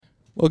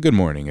Well, good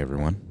morning,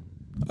 everyone.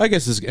 I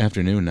guess it's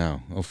afternoon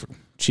now. Oh,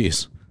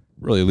 jeez,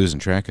 really losing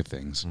track of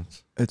things.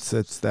 It's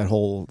that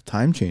whole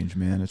time change,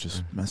 man. It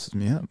just messes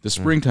me up. The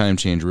springtime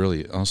change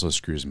really also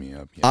screws me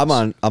up. Yes. I'm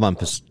on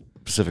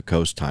Pacific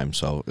Coast time,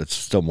 so it's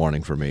still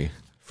morning for me.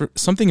 For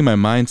something in my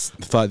mind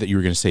thought that you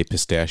were going to say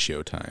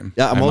pistachio time.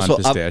 Yeah, I'm also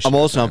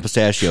on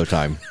pistachio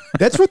time.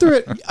 That's what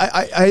they're at.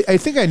 I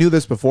think I knew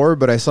this before,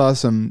 but I saw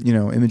some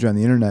image on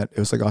the internet. It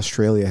was like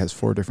Australia has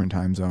 4 different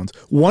time zones,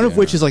 one of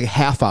which is like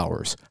half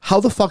hours. How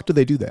the fuck do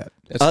they do that?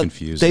 That's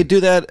confusing. They do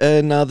that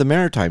in the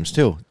Maritimes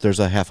too. There's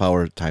a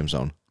half-hour time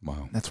zone.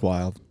 Wow, that's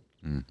wild.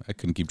 I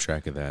couldn't keep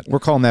track of that. We're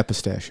calling that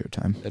pistachio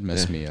time. That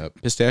messed me up.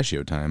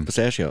 Pistachio time.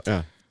 Pistachio,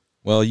 yeah.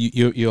 Well,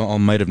 you all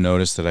might have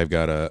noticed that I've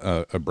got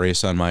a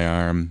brace on my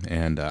arm,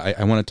 and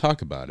I want to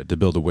talk about it to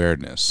build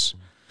awareness.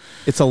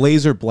 It's a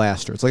laser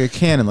blaster. It's like a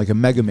cannon, like a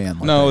Mega Man.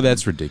 No,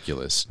 that's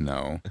ridiculous.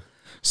 No.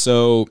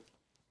 So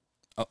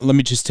let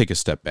me just take a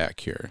step back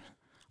here.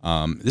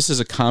 This is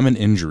a common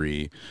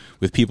injury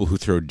with people who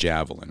throw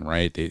javelin,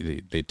 right?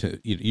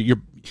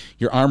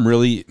 Your arm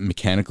really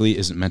mechanically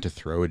isn't meant to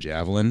throw a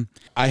javelin.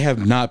 I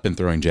have not been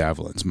throwing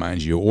javelins,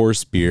 mind you, or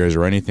spears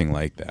or anything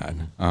like that.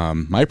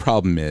 My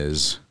problem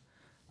is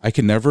I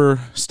can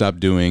never stop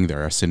doing the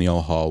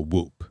Arsenio Hall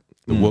whoop.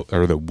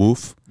 Or the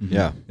woof.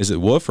 Yeah. Is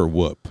it woof or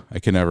whoop? I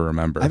can never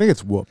remember. I think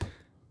it's whoop.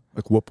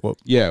 Like whoop whoop.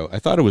 Yeah, I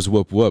thought it was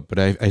whoop whoop, but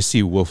I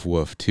see woof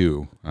woof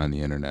too on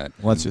the internet.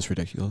 Well, that's just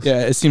ridiculous.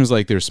 Yeah, it seems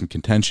like there's some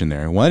contention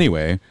there. Well,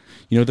 anyway,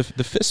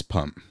 the fist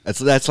pump.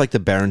 That's like the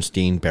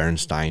Berenstein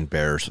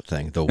Bears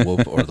thing, the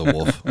whoop or the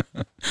wolf.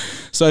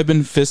 So I've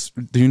been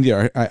doing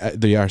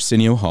the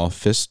Arsenio Hall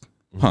fist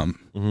pump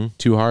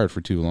too hard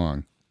for too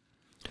long.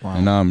 Wow.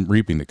 And now I'm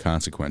reaping the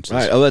consequences.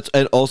 Right. Oh,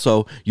 and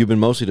also, you've been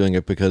mostly doing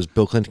it because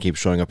Bill Clinton keeps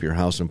showing up at your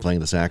house and playing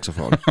the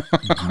saxophone.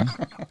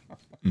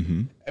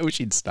 I wish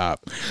he'd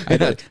stop.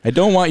 I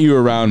don't want you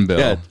around, Bill.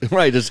 Yeah,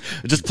 right.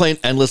 Just playing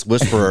endless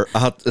whisperer.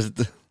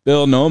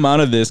 Bill, no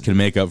amount of this can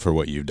make up for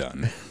what you've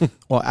done.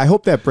 Well, I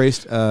hope that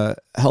brace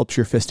helps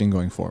your fisting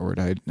going forward.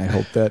 I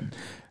hope that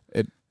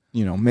it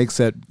makes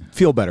that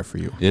feel better for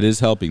you. It is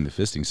helping the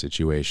fisting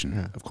situation.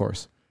 Yeah, of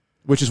course.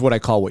 Which is what I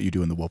call what you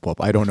do in the whoop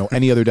whoop. I don't know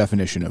any other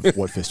definition of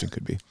what fisting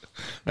could be.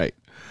 Right.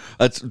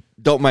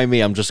 Don't mind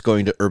me. I'm just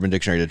going to Urban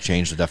Dictionary to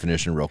change the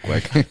definition real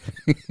quick.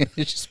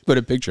 Just put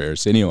a picture of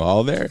Arsenio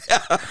Hall there.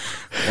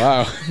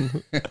 Wow.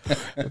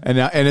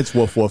 and it's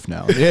woof woof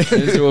now.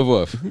 It's woof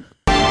woof.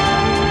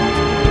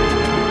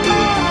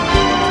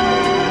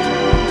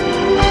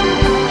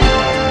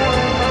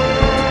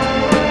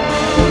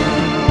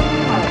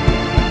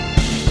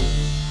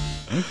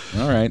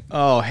 All right.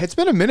 Oh, it's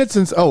been a minute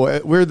since.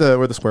 We're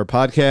the Square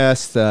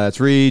Podcast. It's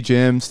Reed,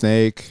 Jim,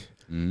 Snake,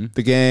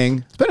 the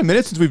gang. It's been a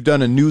minute since we've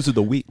done a news of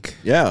the week.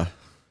 Yeah,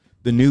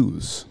 the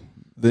news.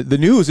 The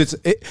news.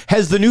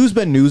 Has the news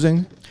been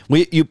newsing?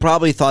 You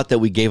probably thought that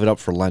we gave it up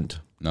for Lent.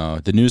 No,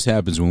 the news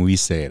happens when we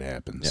say it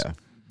happens. Yeah,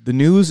 the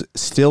news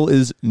still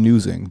is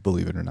newsing,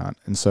 believe it or not,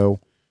 and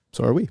so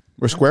are we.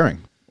 We're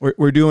squaring.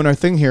 We're doing our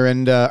thing here,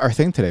 and our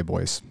thing today,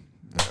 boys.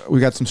 We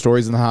got some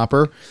stories in the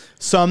hopper,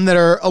 some that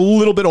are a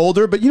little bit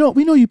older, but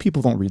we know you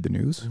people don't read the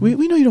news. We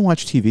know you don't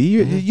watch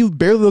TV. You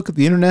barely look at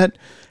the internet.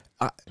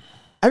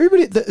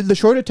 Everybody, the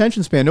short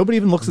attention span, nobody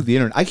even looks at the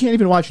internet. I can't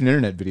even watch an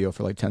internet video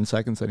for like 10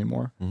 seconds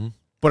anymore.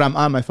 But I'm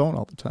on my phone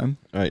all the time.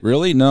 Right.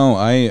 Really? No,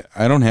 I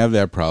don't have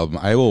that problem.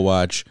 I will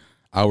watch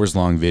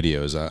hours-long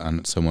videos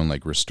on someone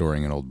like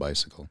restoring an old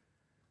bicycle.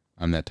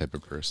 I'm that type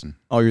of person.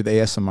 Oh, you're the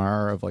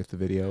ASMR of like the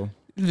video?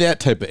 That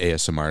type of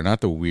ASMR,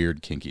 not the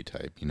weird kinky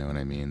type. You know what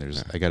I mean?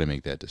 I got to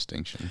make that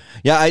distinction.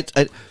 Yeah, I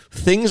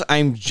things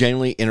I'm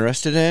genuinely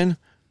interested in.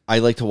 I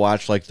like to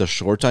watch like the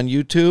shorts on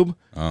YouTube.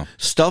 Oh.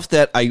 Stuff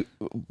that I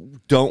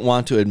don't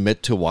want to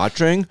admit to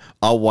watching.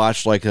 I'll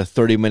watch like a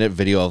 30-minute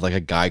video of like a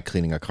guy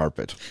cleaning a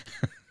carpet.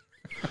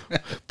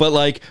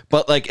 But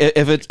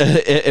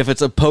if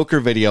it's a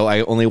poker video,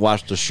 I only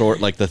watch the short,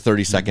 like the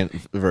 30-second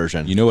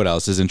version. You know what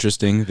else is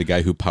interesting? The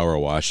guy who power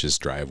washes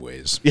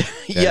driveways.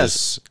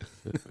 Yes.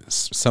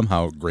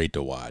 Somehow great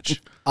to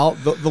watch.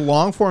 The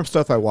long form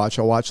stuff I'll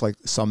watch like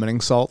Summoning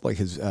Salt, like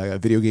his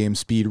video game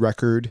speed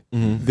record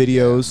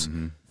videos.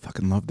 Yeah,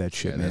 fucking love that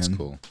shit, man. That's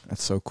cool.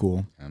 That's so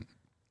cool. Yeah.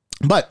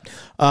 But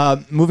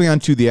moving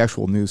on to the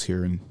actual news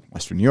here in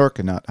Western New York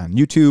and not on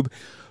YouTube,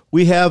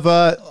 we have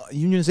a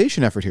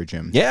unionization effort here,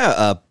 Jim.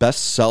 Yeah,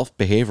 Best Self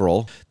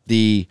Behavioral.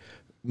 The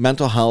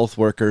mental health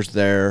workers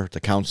there,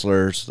 the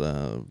counselors,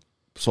 the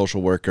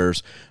social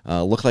workers,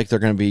 look like they're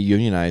going to be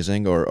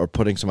unionizing or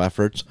putting some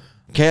efforts.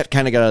 Kat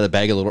kind of got out of the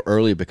bag a little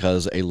early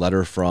because a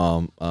letter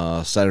from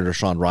Senator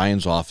Sean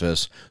Ryan's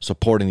office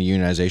supporting the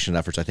unionization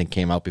efforts, I think,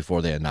 came out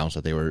before they announced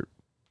that they were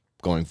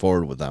going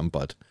forward with them.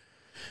 But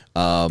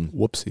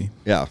whoopsie.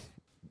 Yeah.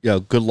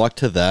 Good luck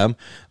to them.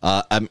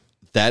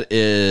 That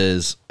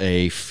is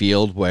a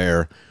field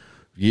where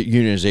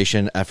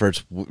unionization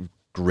efforts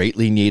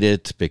greatly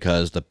needed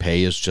because the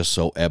pay is just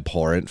so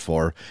abhorrent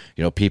for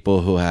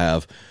people who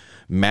have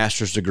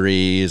master's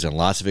degrees and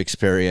lots of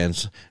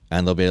experience,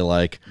 and they'll be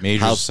like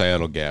major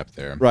societal gap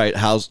there. Right?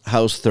 How's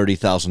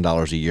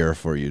 $30,000 a year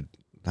for you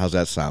How's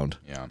that sound?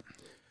 Yeah.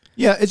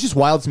 Yeah, it's just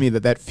wild to me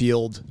that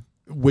field,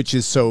 which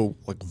is so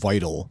like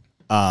vital,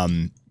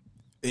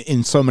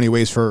 in so many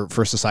ways for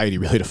society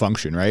really to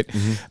function, right?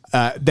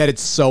 That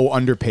it's so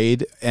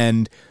underpaid.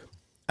 And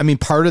I mean,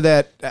 part of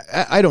that,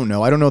 I don't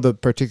know. I don't know the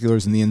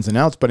particulars and the ins and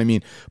outs, but I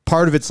mean,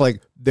 part of it's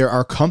like there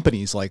are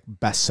companies like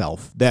Best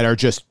Self that are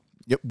just,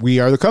 yep, we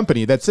are the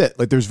company. That's it.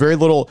 Like there's very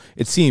little,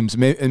 it seems,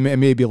 and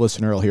maybe a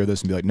listener will hear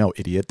this and be like, no,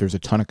 idiot, there's a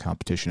ton of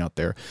competition out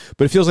there.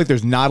 But it feels like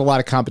there's not a lot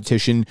of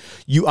competition.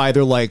 You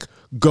either like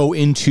go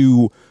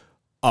into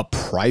a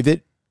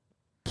private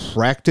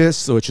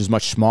practice, which is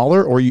much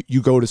smaller, or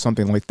you go to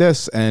something like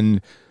this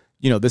and,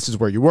 this is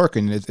where you work.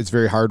 And it's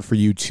very hard for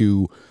you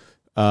to,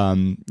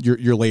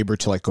 your labor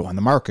to like go on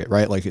the market,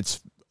 right? Like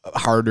it's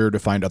harder to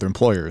find other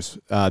employers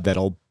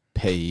that'll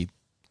pay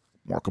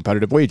more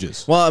competitive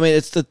wages. Well, I mean,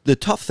 it's the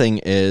tough thing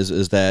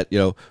is that,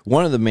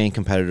 one of the main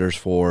competitors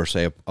for,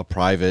 say, a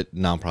private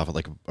nonprofit,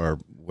 like, or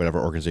whatever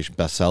organization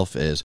Best Self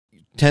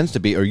tends to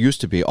be, or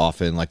used to be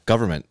often like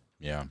government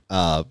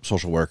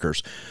social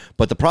workers.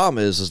 But the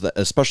problem is that,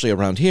 especially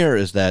around here,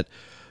 is that,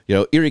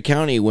 Erie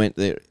County went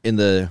in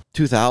the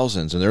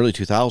 2000s, in the early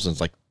 2000s,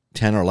 like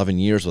 10 or 11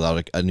 years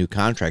without a new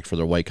contract for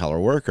their white collar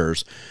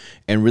workers,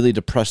 and really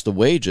depressed the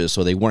wages,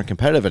 so they weren't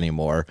competitive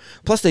anymore.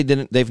 Plus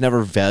they've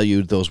never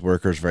valued those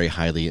workers very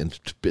highly in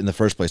the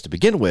first place to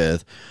begin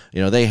with.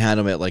 They had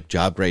them at like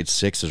job grade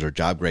 6s or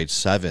job grade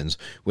 7s,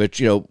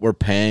 which were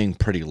paying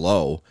pretty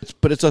low.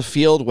 But it's a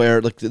field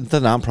where like the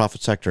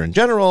nonprofit sector in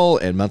general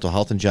and mental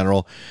health in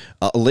general,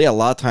 a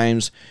lot of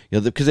times,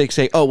 because they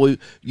say, oh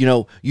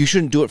well, you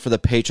shouldn't do it for the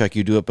paycheck,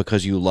 you do it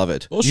because you love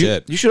it.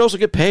 Bullshit. You should also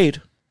get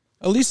paid.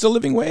 At least a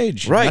living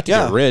wage. Right, Not to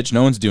get rich.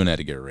 No one's doing that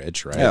to get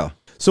rich, right? Yeah.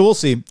 So we'll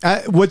see.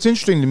 What's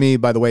interesting to me,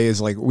 by the way,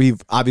 is like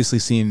we've obviously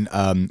seen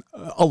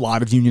a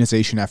lot of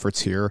unionization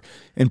efforts here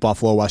in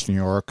Buffalo, Western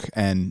New York,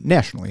 and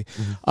nationally.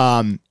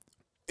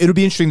 It'll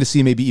be interesting to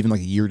see maybe even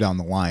like a year down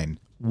the line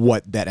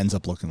what that ends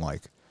up looking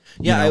like.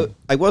 Yeah,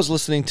 I was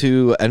listening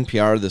to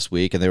NPR this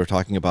week, and they were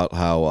talking about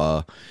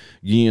how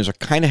unions are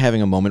kind of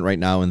having a moment right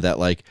now in that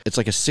like it's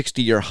like a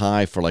 60-year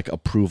high for like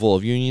approval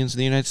of unions in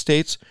the United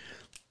States.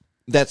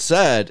 That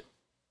said,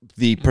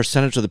 the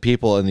percentage of the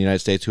people in the United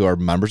States who are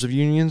members of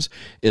unions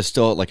is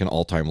still at like an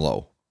all-time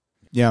low.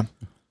 Yeah.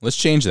 Let's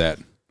change that.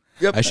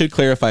 Yep. I should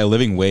clarify a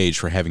living wage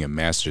for having a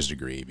master's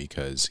degree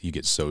because you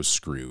get so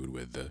screwed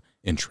with the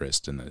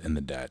interest and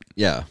the debt.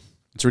 Yeah.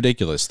 It's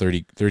ridiculous.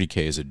 30K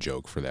is a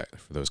joke for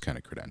those kind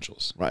of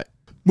credentials. Right.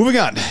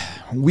 Moving on.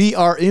 We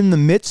are in the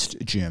midst,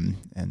 Jim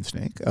and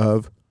Snake,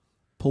 of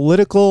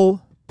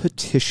political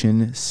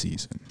petition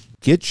season.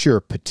 Get your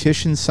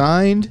petition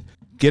signed.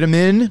 Get them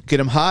in, get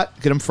them hot,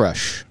 get them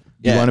fresh.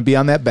 You want to be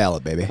on that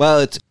ballot, baby.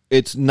 Well,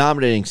 it's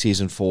nominating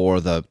season for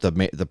the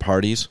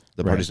parties,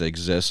 parties that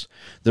exist.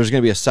 There's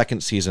going to be a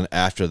second season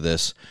after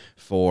this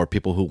for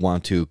people who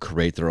want to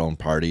create their own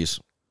parties,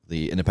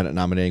 the independent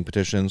nominating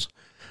petitions.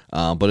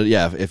 But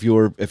yeah, if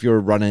you're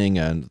running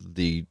and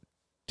the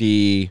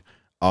D,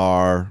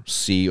 R,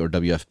 C, or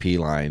WFP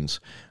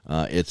lines,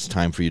 it's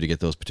time for you to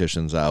get those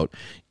petitions out.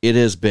 It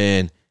has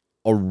been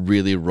a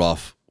really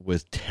rough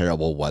with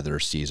terrible weather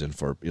season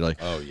for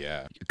oh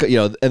yeah,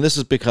 and this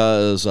is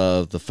because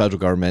of the federal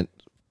government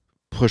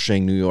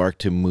pushing New York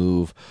to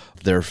move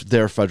their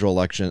federal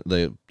election,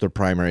 their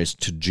primaries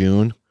to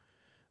June,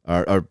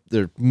 or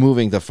they're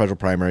moving the federal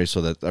primaries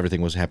so that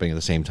everything was happening at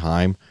the same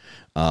time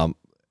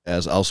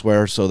as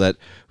elsewhere. So that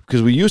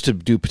because we used to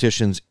do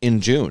petitions in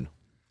June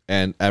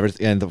and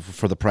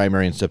for the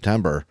primary in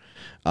September,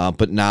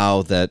 but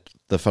now that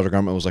the federal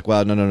government was like,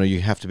 well, no,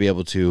 you have to be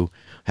able to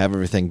have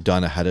everything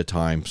done ahead of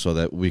time so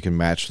that we can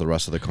match the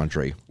rest of the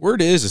country.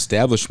 Word is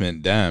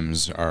establishment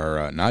Dems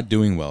are not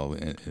doing well.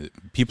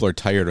 People are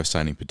tired of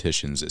signing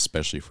petitions,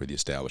 especially for the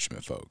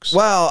establishment folks.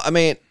 Well, I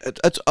mean,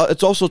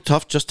 it's also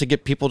tough just to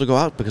get people to go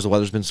out because the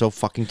weather's been so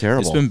fucking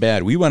terrible. It's been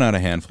bad. We went out a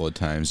handful of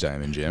times,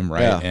 Diamond Jim,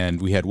 right? Yeah.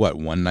 And we had,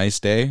 one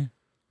nice day?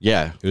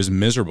 Yeah. It was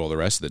miserable the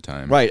rest of the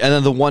time. Right. And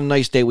then the one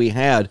nice day we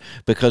had,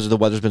 because the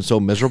weather's been so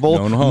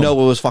miserable,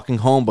 Noah was fucking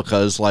home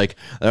because like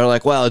they're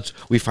like, well,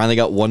 we finally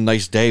got one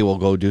nice day, we'll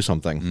go do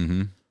something.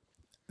 Mm-hmm.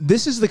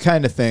 This is the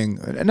kind of thing,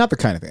 not the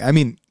kind of thing. I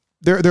mean,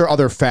 there are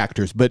other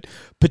factors, but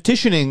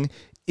petitioning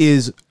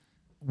is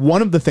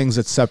one of the things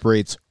that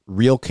separates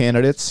real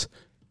candidates,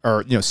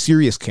 or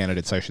serious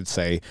candidates, I should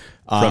say,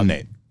 from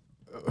Nate.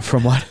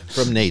 From what?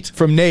 From Nate.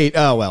 From Nate.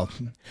 Oh,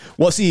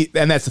 well, see,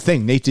 and that's the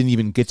thing. Nate didn't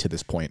even get to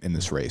this point in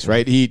this race,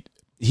 right? He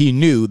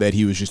knew that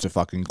he was just a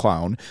fucking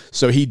clown,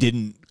 so he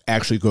didn't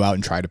actually go out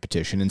and try to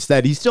petition.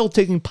 Instead, he's still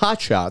taking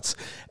pot shots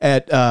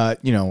at,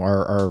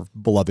 our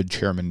beloved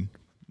chairman,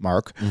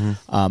 Mark,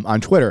 on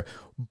Twitter.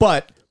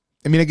 But,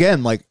 I mean,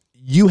 again, like,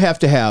 you have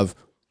to have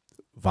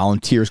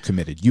volunteers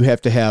committed. You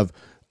have to have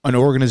an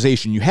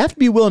organization. You have to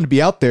be willing to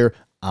be out there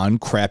on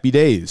crappy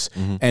days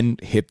and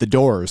hit the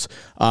doors.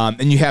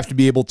 And you have to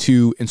be able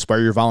to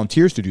inspire your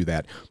volunteers to do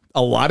that.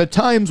 A lot of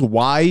times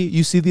why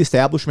you see the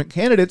establishment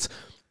candidates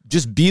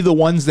just be the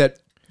ones that,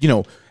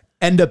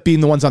 end up being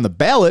the ones on the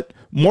ballot,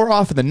 more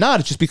often than not,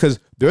 it's just because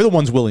they're the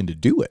ones willing to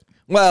do it.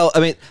 Well, I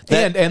mean,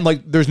 and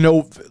like, there's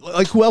no,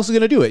 like, who else is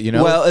going to do it? You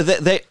know? Well,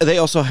 they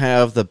also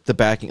have the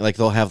backing, like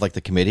they'll have like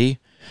the committee.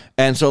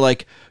 And so,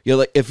 like, you know,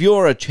 like if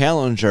you're a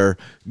challenger,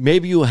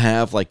 maybe you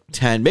have like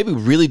 10, maybe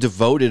really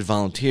devoted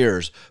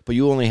volunteers, but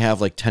you only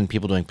have like 10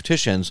 people doing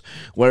petitions.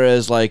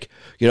 Whereas, like,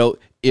 you know,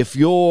 if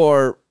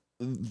you're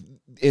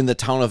in the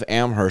town of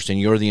Amherst and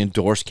you're the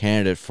endorsed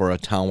candidate for a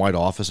townwide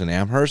office in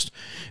Amherst,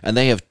 and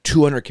they have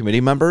 200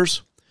 committee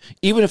members,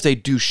 even if they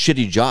do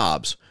shitty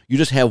jobs, you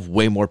just have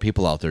way more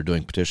people out there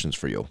doing petitions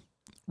for you.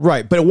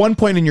 Right. But at one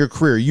point in your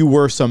career, you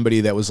were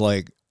somebody that was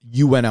like,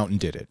 you went out and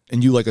did it,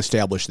 and you like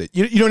established it.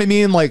 You know what I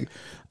mean? Like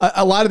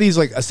a lot of these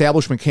like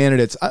establishment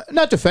candidates,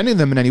 not defending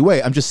them in any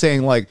way. I'm just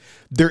saying, like,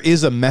 there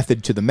is a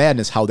method to the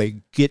madness how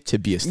they get to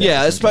be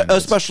established. Yeah,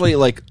 especially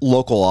like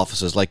local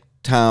offices, like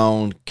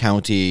town,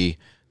 county,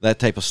 that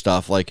type of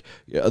stuff. Like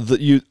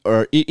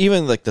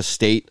even like the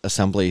state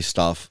assembly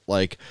stuff.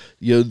 Like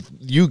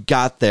you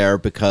got there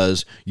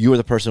because you were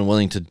the person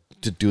willing to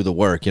do the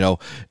work. You know,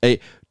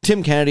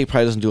 Tim Kennedy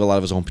probably doesn't do a lot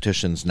of his own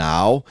petitions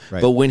now,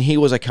 right. But when he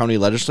was a county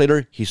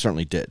legislator, he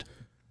certainly did.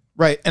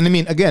 Right. And I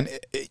mean, again,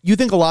 you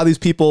think a lot of these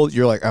people,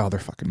 you're like, oh, they're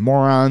fucking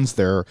morons.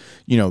 Their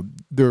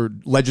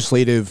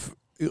legislative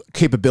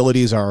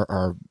capabilities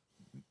are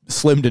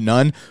slim to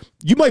none.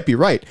 You might be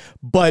right,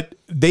 but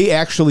they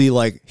actually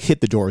like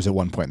hit the doors at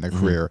one point in their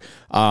career.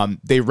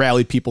 They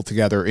rallied people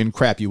together in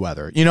crappy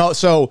weather,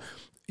 so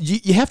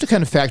you have to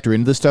kind of factor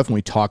into this stuff when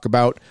we talk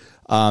about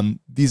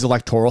these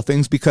electoral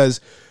things,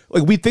 because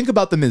like we think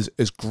about them as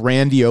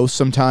grandiose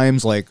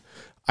sometimes, like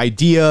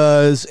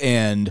ideas,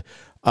 and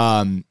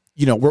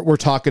we're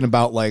talking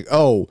about like,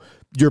 oh,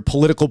 your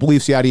political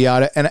beliefs, yada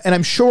yada, and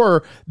I'm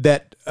sure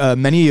that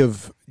many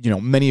of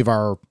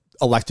our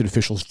elected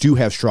officials do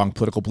have strong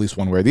political beliefs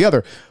one way or the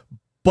other,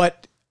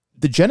 but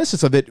the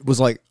genesis of it was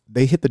like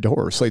they hit the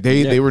doors, like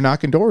they were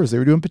knocking doors, they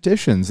were doing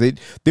petitions,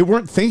 they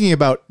weren't thinking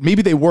about,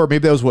 maybe that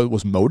was what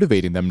was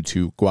motivating them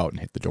to go out and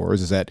hit the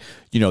doors, is that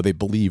they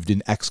believed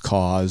in X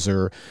cause,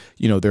 or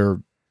they're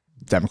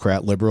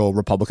Democrat, liberal,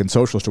 Republican,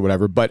 socialist, or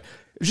whatever, but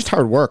it's just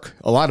hard work,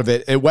 a lot of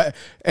it. And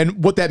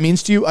what that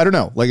means to you, I don't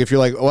know. Like if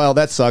you're like, well,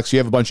 that sucks, you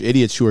have a bunch of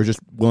idiots who are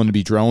just willing to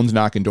be drones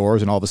knocking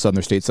doors, and all of a sudden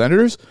they're state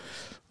senators.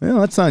 Well,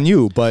 that's on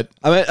you, but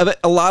I mean,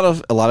 a lot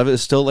of it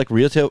is still like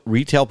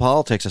retail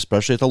politics,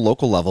 especially at the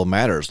local level,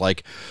 matters.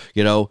 Like,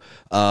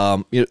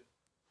 when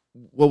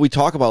we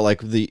talk about like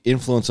the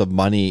influence of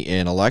money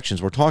in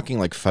elections, we're talking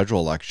like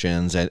federal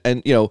elections, and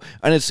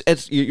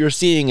it's you're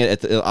seeing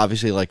it at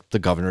obviously like the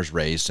governor's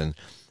race and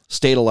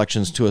state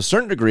elections to a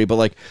certain degree,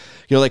 but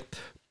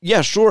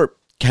yeah, sure,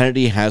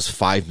 Kennedy has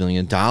 $5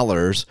 million,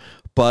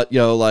 but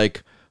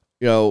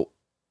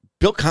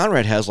Bill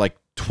Conrad has like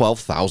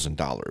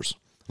 $12,000.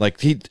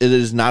 Like it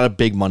is not a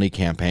big money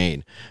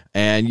campaign,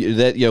 and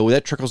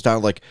that trickles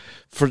down like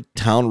for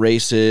town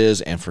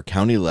races and for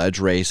county ledge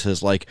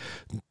races. Like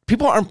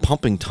people aren't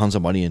pumping tons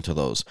of money into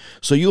those,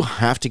 so you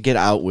have to get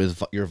out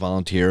with your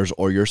volunteers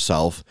or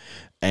yourself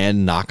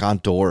and knock on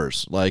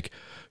doors. Like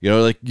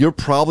you're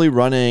probably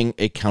running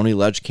a county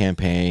ledge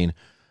campaign,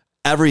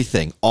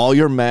 everything, all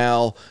your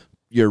mail,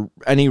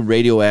 any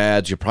radio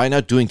ads. You're probably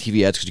not doing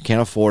TV ads because you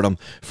can't afford them,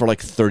 for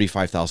like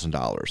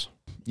 $35,000.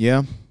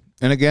 Yeah,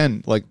 and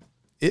again, like.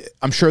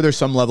 I'm sure there's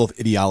some level of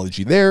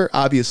ideology there,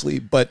 obviously,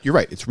 but you're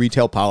right. It's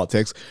retail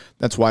politics.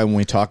 That's why when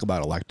we talk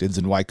about electeds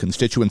and why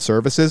constituent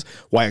services,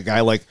 why a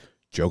guy like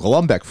Joe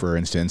Golombek, for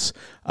instance,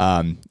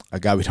 a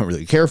guy we don't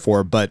really care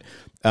for, but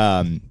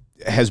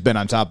has been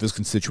on top of his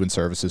constituent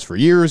services for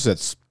years.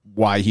 That's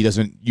why he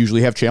doesn't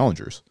usually have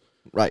challengers.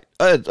 Right.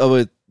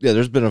 Yeah,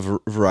 there's been a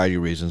variety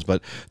of reasons,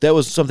 but that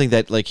was something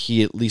that like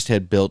he at least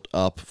had built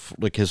up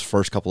like his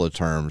first couple of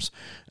terms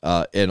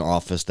in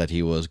office, that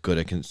he was good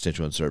at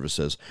constituent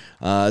services.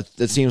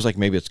 It seems like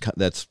maybe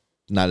that's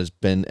not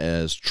been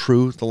as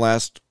true the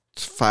last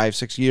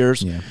 5-6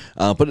 years. Yeah.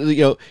 But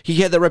he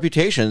had that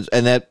reputation,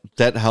 and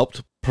that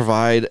helped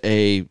provide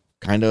a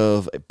kind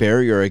of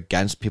barrier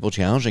against people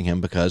challenging him,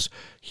 because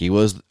he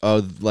was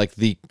like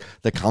the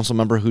council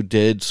member who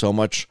did so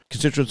much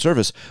constituent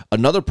service.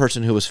 Another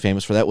person who was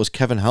famous for that was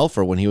Kevin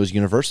Helfer when he was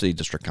University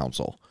District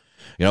Council.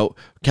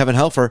 Kevin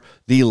Helfer,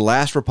 the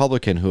last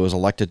Republican who was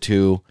elected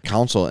to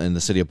council in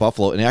the city of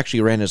Buffalo, and he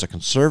actually ran as a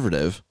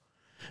conservative,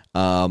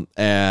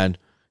 and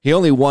he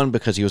only won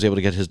because he was able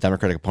to get his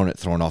Democratic opponent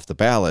thrown off the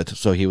ballot,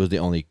 so he was the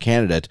only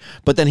candidate.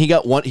 But then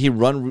he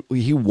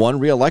won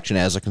re-election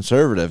as a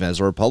conservative, as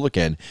a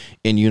Republican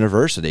in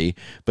University,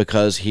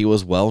 because he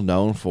was well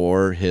known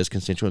for his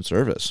constituent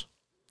service.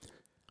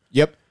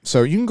 Yep.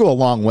 So you can go a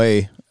long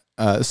way.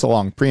 This is a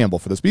long preamble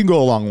for this, but you can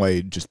go a long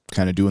way just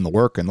kind of doing the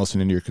work and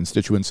listening to your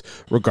constituents,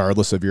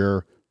 regardless of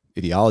your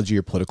ideology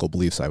or political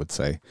beliefs, I would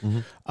say.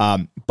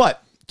 Mm-hmm.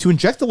 But to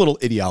inject a little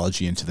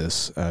ideology into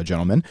this,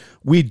 gentlemen,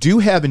 we do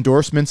have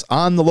endorsements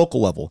on the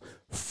local level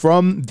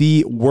from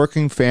the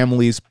Working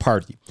Families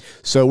Party.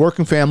 So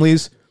Working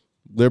Families,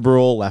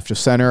 liberal, left of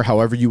center,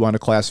 however you want to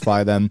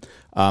classify them.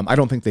 I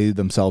don't think they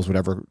themselves would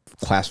ever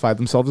classify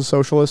themselves as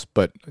socialists,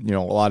 but a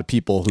lot of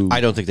people who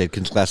I don't think they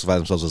can classify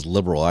themselves as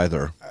liberal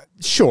either.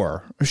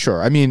 Sure.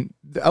 I mean,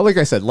 like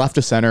I said, left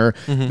of center,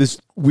 this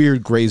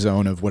weird gray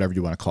zone of whatever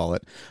you want to call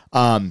it.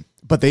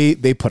 But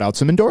they put out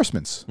some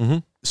endorsements.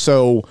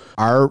 So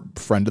our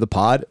friend of the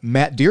pod,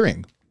 Matt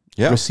Deering,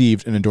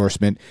 received an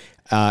endorsement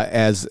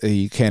as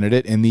a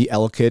candidate in the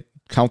Ellicott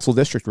Council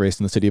District race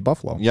in the city of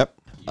Buffalo. Yep.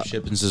 Eve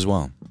Shippens as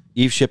well.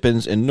 Eve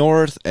Shippens in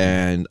North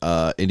and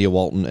India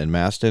Walton and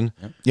Maston.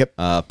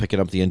 Yep. Picking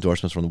up the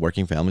endorsements from the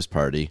Working Families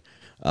Party.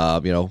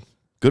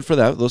 Good for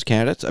those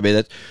candidates. I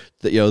mean,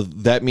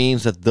 that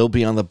means that they'll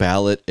be on the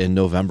ballot in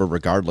November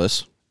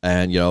regardless.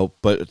 And,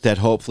 but that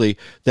hopefully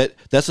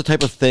that's the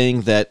type of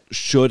thing that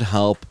should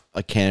help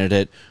a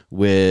candidate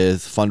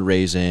with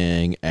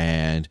fundraising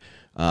and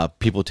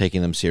people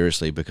taking them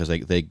seriously because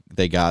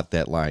they got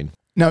that line.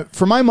 Now,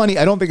 for my money,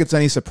 I don't think it's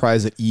any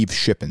surprise that Eve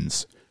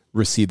Shippens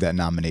received that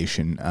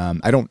nomination.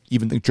 I don't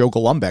even think Joe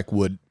Golumbek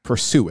would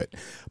pursue it.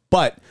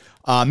 But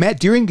Matt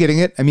Deering getting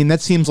it, I mean, that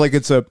seems like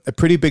it's a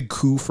pretty big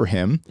coup for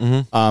him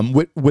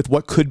with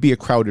what could be a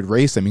crowded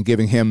race. I mean,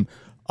 giving him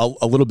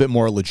a little bit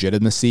more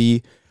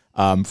legitimacy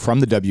from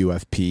the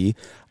WFP.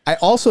 I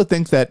also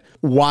think that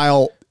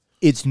while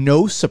it's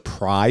no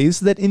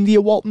surprise that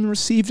India Walton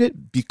received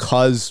it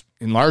because,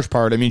 in large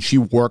part, I mean, she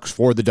works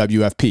for the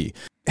WFP.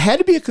 Had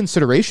to be a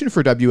consideration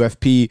for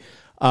WFP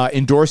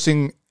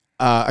endorsing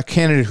a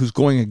candidate who's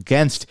going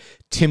against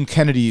Tim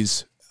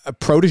Kennedy's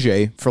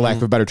protege, for lack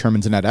of a better term,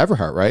 in Annette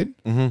Everhart, right?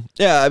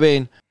 Yeah, I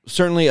mean,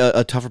 certainly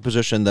a tougher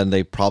position than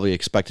they probably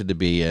expected to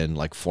be in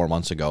like 4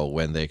 months ago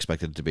when they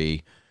expected to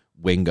be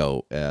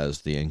Wingo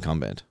as the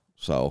incumbent.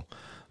 So,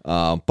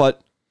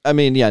 but I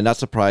mean, yeah, not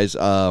surprised.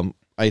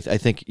 I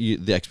think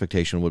the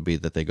expectation would be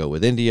that they go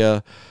with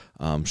India.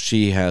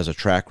 She has a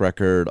track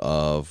record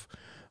of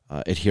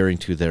adhering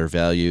to their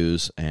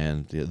values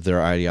and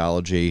their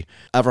ideology.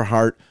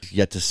 Everhart,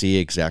 yet to see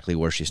exactly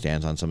where she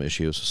stands on some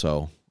issues.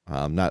 So,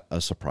 not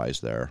a surprise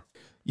there.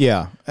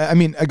 Yeah. I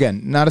mean,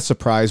 again, not a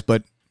surprise,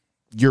 but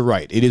you're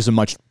right. It is a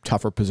much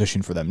tougher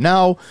position for them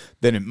now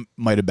than it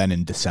might have been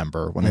in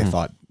December when they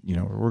thought,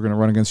 we're going to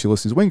run against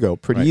Ulysses Wingo.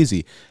 Pretty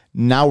easy.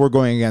 Now we're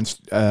going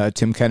against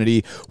Tim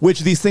Kennedy,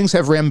 which these things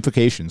have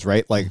ramifications,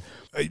 right? Like,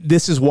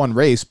 this is one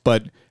race,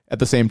 but at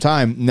the same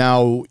time,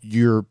 now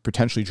you're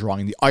potentially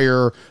drawing the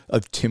ire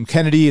of Tim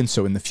Kennedy. And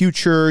so in the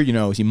future,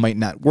 he might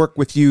not work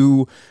with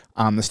you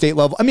on the state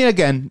level. I mean,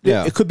 again,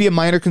 it could be a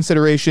minor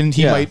consideration.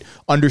 He might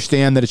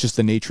understand that it's just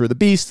the nature of the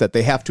beast, that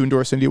they have to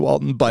endorse India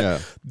Walton.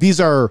 But these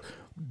are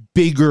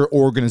bigger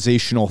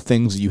organizational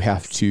things that you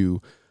have to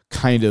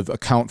kind of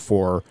account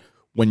for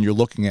when you're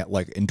looking at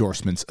like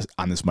endorsements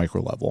on this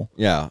micro level.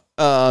 Yeah.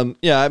 I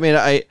mean,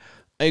 I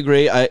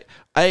agree. I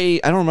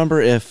don't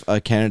remember if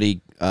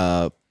Kennedy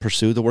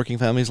pursued the Working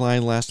Families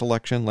line last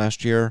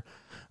year.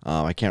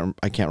 I can't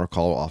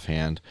recall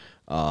offhand.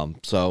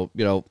 So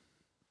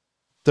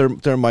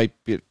there might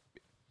be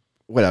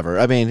whatever.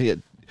 I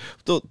mean,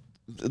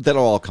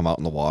 that'll all come out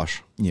in the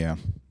wash. Yeah,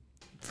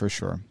 for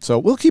sure. So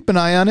we'll keep an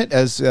eye on it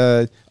as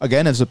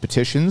the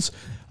petitions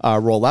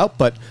roll out.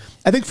 But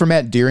I think for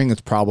Matt Deering, it's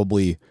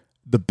probably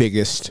the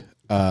biggest.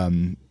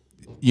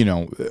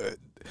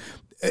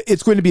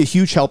 It's going to be a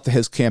huge help to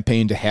his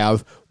campaign to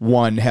have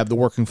the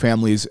working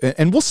families.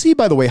 And we'll see,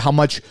 by the way, how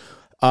much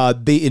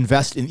they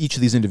invest in each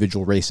of these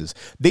individual races.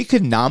 They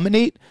could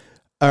nominate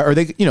or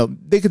they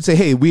could say,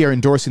 hey, we are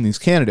endorsing these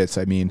candidates.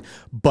 I mean,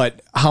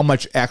 but how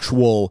much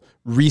actual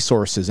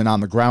resources and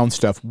on the ground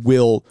stuff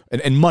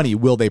and money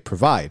will they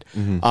provide?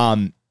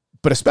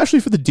 But especially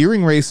for the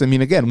Deering race, I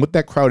mean, again, with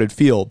that crowded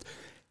field,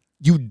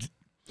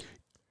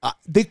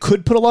 they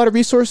could put a lot of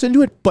resource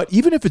into it, but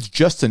even if it's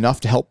just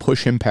enough to help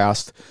push him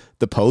past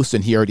the post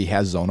and he already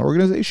has his own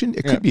organization,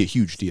 it could be a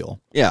huge deal.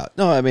 Yeah.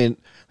 No, I mean,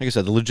 like I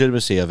said, the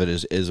legitimacy of it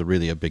is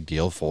really a big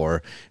deal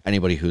for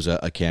anybody who's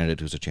a candidate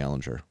who's a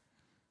challenger.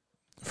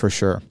 For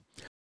sure.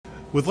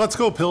 With Let's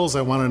Go Pills,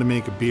 I wanted to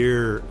make a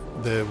beer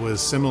that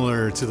was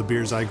similar to the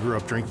beers I grew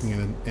up drinking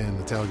in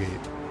the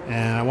tailgate.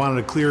 And I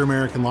wanted a clear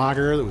American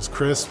lager that was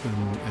crisp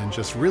and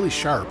just really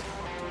sharp.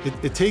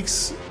 It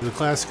takes the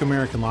classic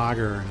American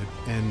lager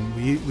and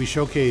we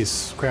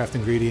showcase craft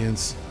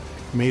ingredients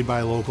made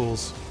by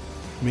locals,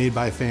 made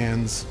by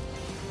fans,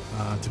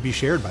 to be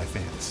shared by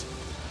fans.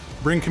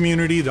 Bring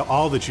community to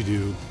all that you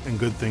do, and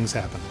good things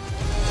happen.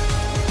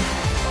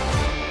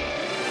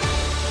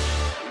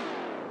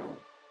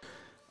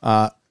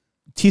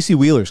 TC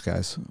Wheelers,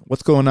 guys.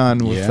 What's going on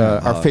with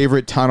our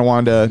favorite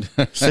Tonawanda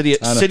City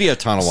of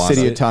Tonawanda.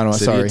 City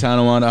of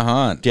Tonawanda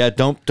haunt. Yeah,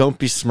 don't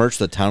besmirch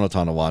the town of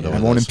Tonawanda. I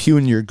won't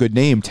impugn your good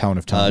name, Town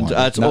of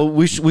Tonawanda.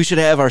 We should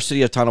have our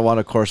City of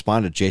Tonawanda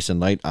correspondent Jason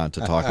Knight on to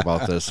talk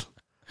about this.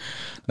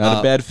 Not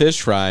a bad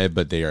fish fry,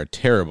 but they are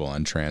terrible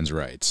on trans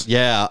rights.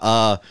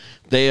 Yeah,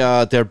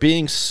 they're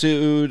being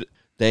sued.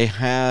 They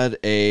had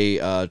a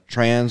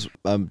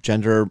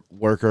transgender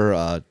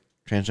worker,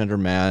 transgender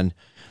man,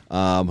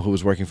 who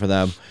was working for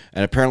them,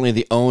 and apparently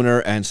the owner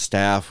and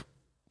staff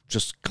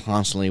just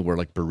constantly were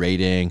like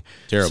berating,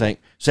 Terrible.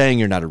 saying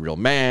you're not a real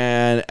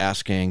man,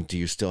 asking, do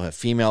you still have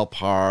female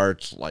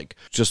parts? Like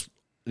just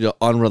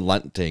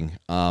unrelenting.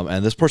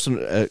 And this person,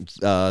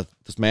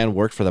 this man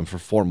worked for them for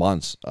 4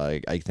 months,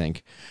 I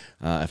think,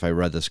 if I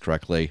read this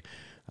correctly.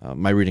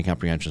 My reading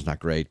comprehension is not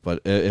great,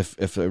 but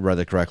if I read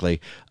it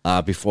correctly,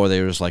 before they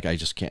were just like, I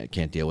just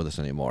can't deal with this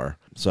anymore.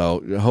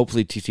 So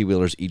hopefully TT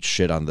Wheelers eat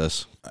shit on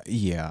this.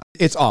 Yeah,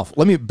 it's awful.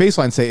 Let me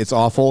baseline say it's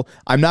awful.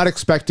 I'm not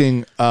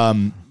expecting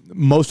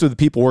most of the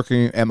people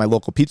working at my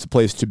local pizza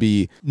place to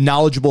be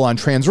knowledgeable on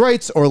trans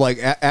rights or like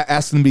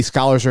ask them to be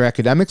scholars or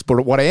academics.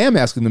 But what I am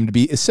asking them to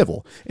be is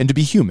civil and to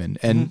be human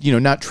and,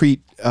 not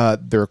treat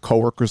their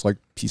coworkers like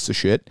piece of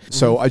shit.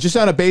 So I just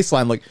on a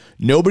baseline, like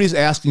nobody's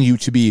asking you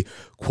to be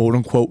quote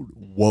unquote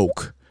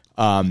woke,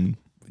 the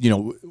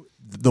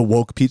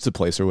woke pizza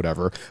place or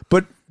whatever.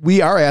 But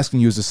we are asking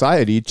you as a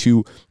society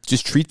to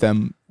just treat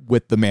them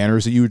with the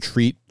manners that you would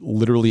treat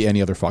literally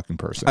any other fucking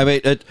person. I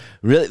mean,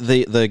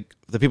 really,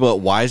 the people at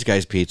Wise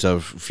Guys Pizza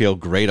feel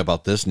great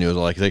about this news,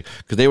 like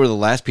because they were the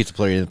last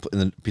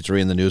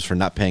pizzeria in the news for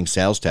not paying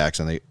sales tax,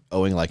 and they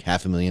owing like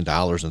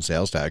 $500,000 in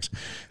sales tax,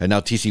 and now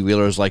TC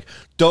Wheeler is like,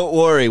 don't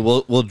worry,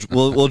 we'll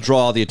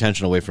draw the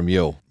attention away from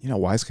you.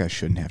 Wise Guys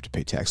shouldn't have to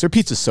pay tax. Their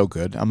pizza's so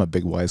good. I'm a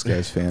big Wise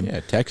Guys fan.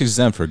 Yeah, tax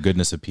exempt for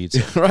goodness of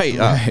pizza. Right.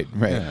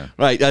 Right.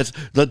 Right. That's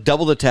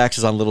double the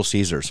taxes on Little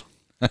Caesars.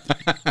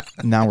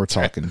 Now we're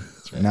talking.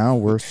 Right. Now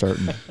we're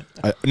starting.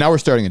 Now we're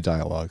starting a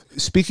dialogue.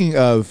 Speaking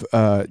of,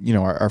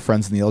 our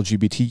friends in the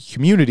LGBTQ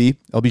community,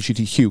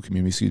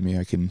 excuse me.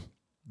 I can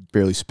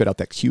barely spit out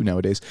that Q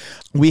nowadays.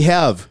 We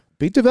have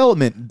big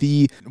development.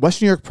 The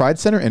Western New York Pride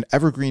Center and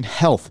Evergreen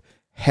Health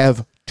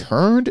have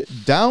turned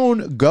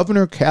down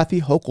Governor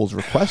Kathy Hochul's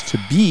request to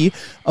be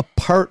a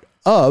part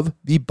of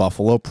the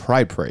Buffalo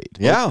Pride Parade.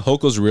 Yeah,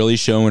 Hochul's really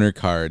showing her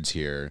cards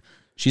here.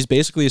 She's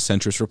basically a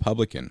centrist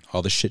Republican,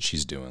 all the shit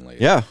she's doing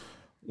lately. Yeah.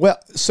 Well,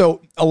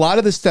 so a lot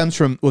of this stems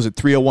from, was it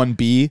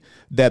 301B,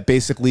 that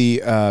basically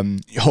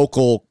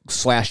Hochul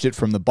slashed it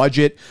from the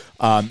budget,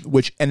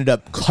 which ended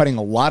up cutting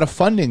a lot of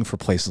funding for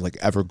places like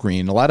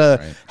Evergreen, a lot of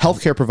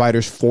healthcare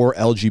providers for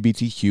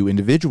LGBTQ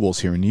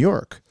individuals here in New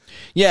York.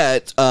 Yeah,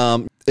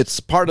 it's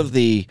part of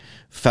the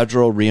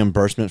federal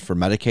reimbursement for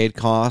Medicaid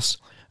costs.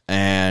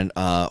 And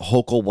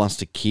Hochul wants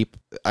to keep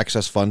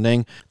excess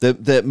funding. The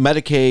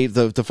Medicaid,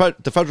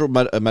 the federal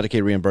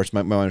Medicaid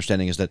reimbursement, my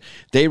understanding is that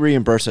they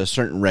reimburse at a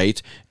certain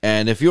rate.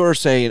 And if you're,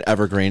 say, an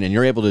Evergreen and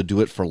you're able to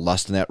do it for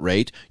less than that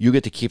rate, you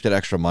get to keep that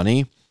extra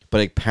money, but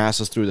it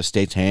passes through the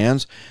state's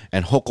hands.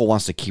 And Hochul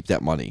wants to keep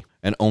that money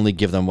and only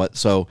give them what.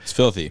 So it's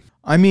filthy.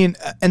 I mean,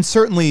 and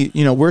certainly,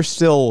 we're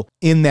still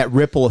in that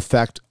ripple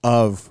effect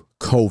of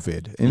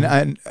COVID.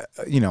 And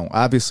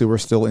obviously we're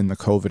still in the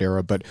COVID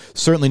era, but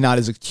certainly not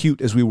as acute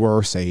as we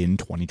were, say, in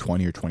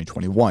 2020 or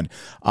 2021.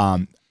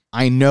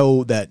 I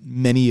know that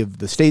many of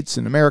the states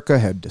in America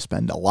had to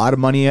spend a lot of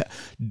money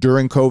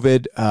during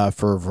COVID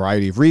for a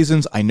variety of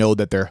reasons. I know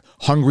that they're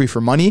hungry for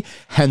money,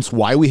 hence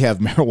why we have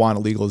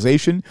marijuana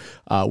legalization,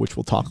 which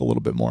we'll talk a little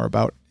bit more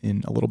about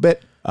in a little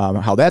bit,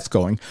 how that's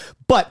going.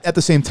 But at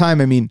the same time,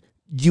 I mean,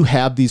 you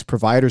have these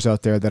providers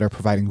out there that are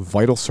providing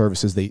vital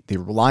services. They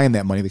rely on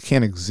that money. They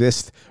can't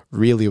exist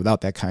really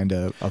without that kind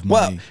of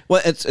money. Well,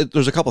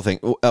 there's a couple things.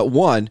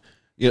 One,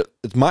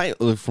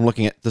 it's from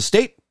looking at the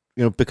state,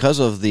 because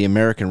of the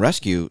American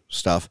Rescue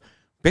stuff,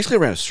 basically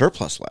ran a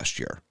surplus last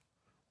year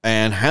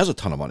and has a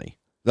ton of money.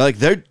 Like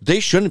they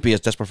shouldn't be as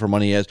desperate for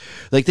money as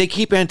they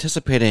keep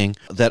anticipating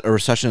that a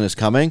recession is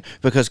coming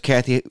because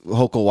Kathy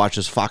Hochul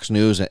watches Fox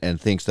News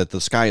and thinks that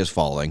the sky is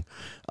falling.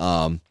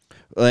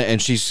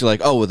 And she's like,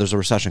 oh, well, there's a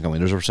recession coming.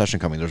 There's a recession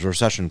coming. There's a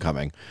recession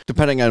coming.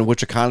 Depending on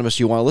which economist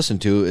you want to listen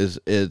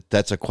to,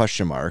 that's a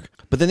question mark.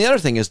 But then the other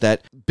thing is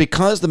that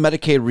because the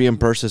Medicaid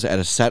reimburses at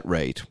a set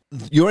rate,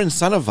 you're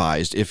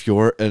incentivized, if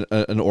you're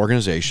an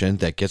organization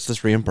that gets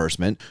this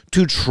reimbursement,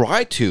 to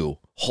try to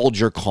hold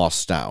your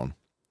costs down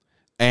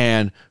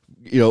and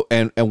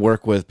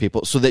work with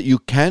people so that you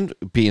can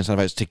be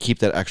incentivized to keep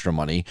that extra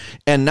money.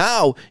 And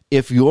now,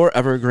 if you're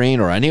Evergreen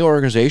or any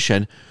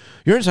organization,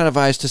 you're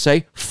incentivized to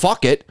say,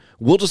 fuck it,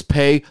 we'll just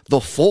pay the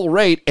full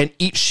rate and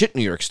eat shit in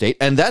New York State.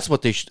 And that's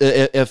what they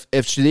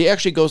if she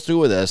actually goes through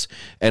with this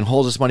and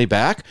holds this money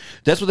back,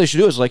 that's what they should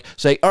do is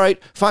say, all right,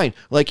 fine.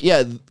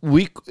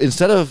 We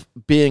instead of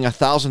being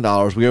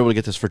 $1,000, we were able to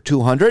get this for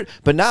 $200,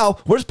 but now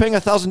we're just paying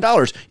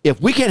 $1,000.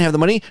 If we can't have the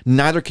money,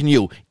 neither can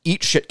you.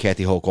 Eat shit,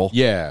 Kathy Hochul.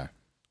 Yeah.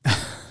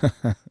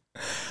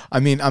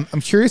 I mean, I'm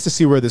curious to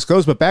see where this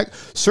goes, but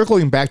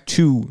circling back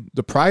to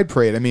the Pride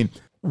Parade, I mean,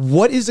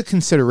 what is a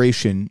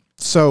consideration?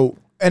 So,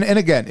 and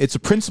again, it's a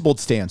principled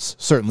stance,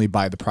 certainly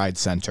by the Pride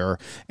Center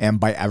and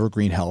by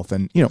Evergreen Health,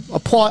 and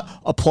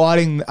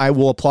applauding. I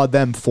will applaud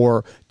them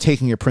for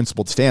taking a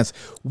principled stance.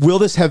 Will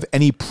this have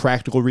any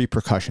practical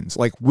repercussions?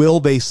 Like, will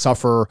they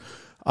suffer?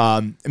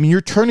 I mean,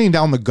 you're turning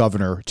down the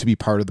governor to be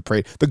part of the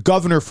parade. The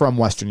governor from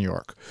Western New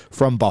York,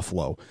 from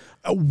Buffalo,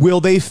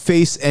 will they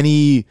face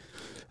any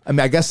I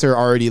mean, I guess they're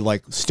already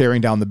like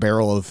staring down the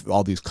barrel of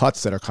all these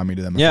cuts that are coming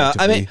to them. Yeah,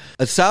 I mean,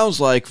 effectively. it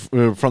sounds like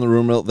from the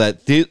rumor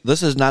that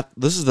this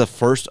is the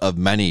first of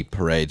many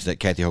parades that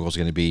Kathy Hochul is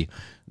going to be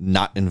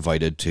not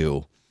invited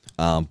to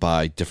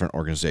by different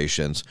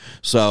organizations.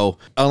 So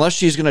unless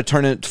she's going to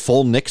turn it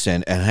full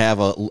Nixon and have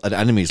an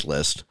enemies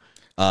list,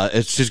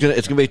 it's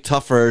gonna be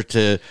tougher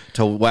to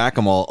whack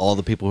them all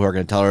the people who are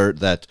going to tell her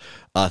that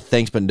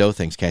thanks but no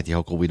thanks, Kathy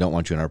Hochul, we don't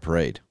want you in our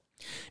parade.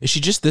 Is she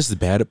just this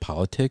bad at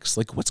politics?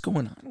 Like, what's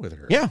going on with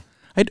her? Yeah.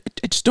 I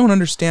just don't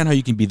understand how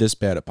you can be this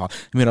bad at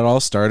politics. I mean, it all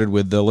started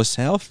with the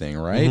LaSalle thing,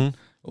 right?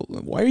 Mm-hmm.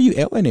 Why are you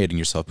alienating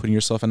yourself, putting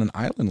yourself on an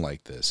island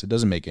like this? It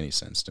doesn't make any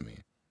sense to me.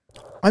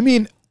 I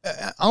mean,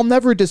 I'll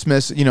never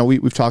dismiss,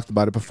 we've talked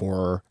about it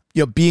before,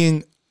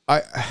 being,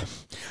 I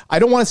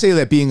don't want to say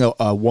that being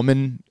a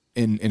woman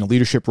in a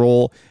leadership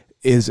role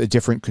is a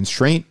different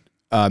constraint.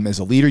 As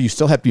a leader, you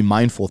still have to be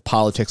mindful of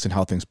politics and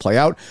how things play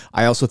out.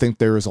 I also think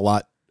there is a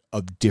lot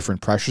of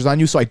different pressures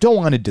on you, so I don't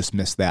want to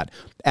dismiss that.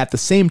 At the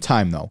same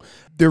time, though,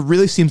 there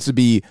really seems to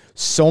be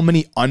so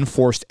many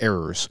unforced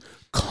errors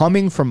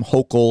coming from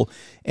Hochul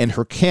and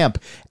her camp,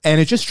 and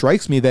it just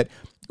strikes me that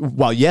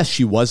while, yes,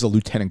 she was a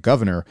lieutenant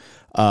governor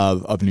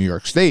of New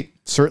York State,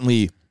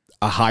 certainly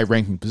a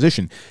high-ranking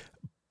position,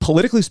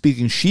 politically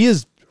speaking, she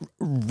is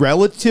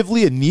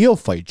relatively a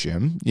neophyte,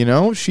 Jim.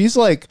 She's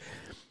like,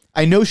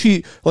 I know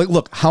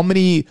look, how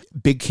many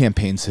big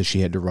campaigns has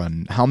she had to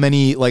run? How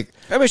many, I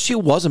mean, she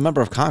was a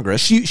member of Congress.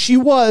 She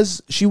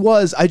was.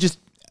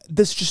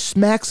 This just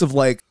smacks of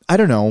I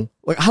don't know,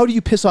 how do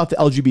you piss off the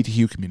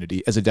LGBTQ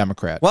community as a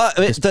Democrat? Well,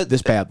 I mean,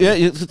 this badly.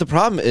 Yeah, the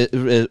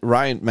problem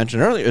Ryan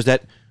mentioned earlier is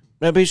that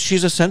maybe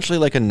she's essentially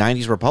like a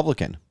 90s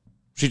Republican.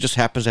 She just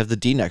happens to have the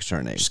D next to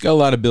her name. She's got a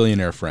lot of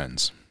billionaire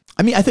friends.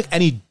 I mean, I think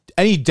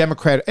any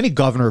Democrat, any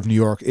governor of New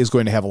York is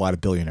going to have a lot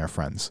of billionaire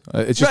friends.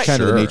 It's just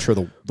kind of the nature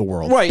of the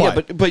world.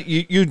 Right, but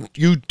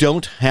you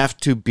don't have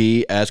to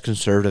be as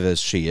conservative as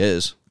she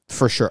is.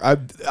 For sure.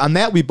 On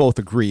that, we both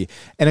agree.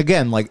 And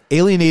again,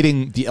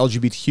 alienating the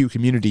LGBTQ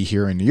community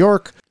here in New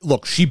York.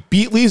 Look, she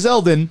beat Lee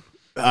Zeldin,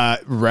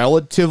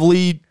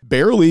 relatively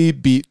barely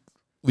beat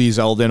Lee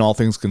Zeldin, all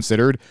things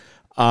considered.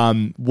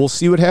 We'll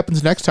see what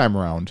happens next time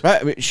around.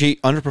 Right. I mean, she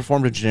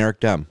underperformed a generic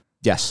Dem.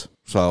 Yes.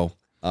 So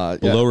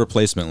below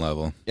replacement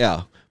level.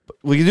 Yeah. But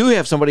we do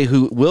have somebody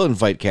who will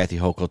invite Kathy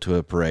Hochul to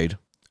a parade.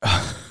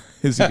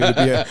 Is he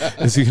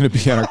going to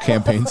be on our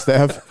campaign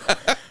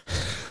staff?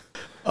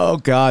 Oh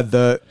God.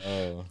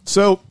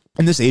 So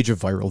in this age of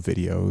viral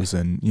videos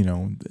and,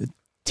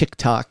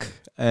 TikTok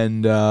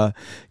and,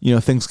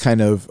 things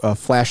kind of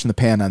flash in the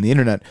pan on the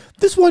internet,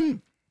 this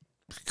one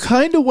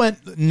kind of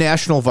went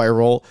national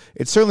viral.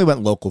 It certainly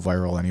went local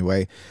viral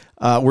anyway.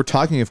 We're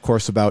talking, of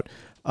course, about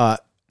a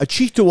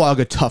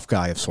Cheektowaga tough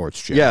guy of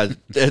sorts, Jim. Yeah,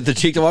 the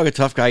Cheektowaga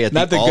tough guy at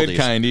not the Aldi's. good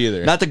kind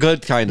either. Not the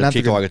good kind of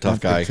Cheektowaga tough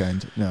guy.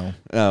 No.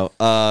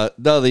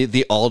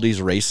 The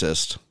Aldi's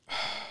racist.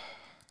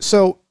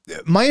 So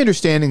my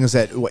understanding is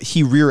that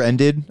he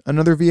rear-ended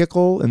another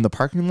vehicle in the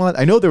parking lot.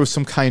 I know there was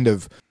some kind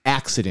of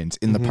accident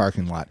in the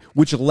parking lot,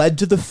 which led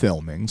to the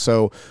filming.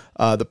 So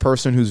the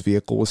person whose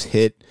vehicle was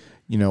hit,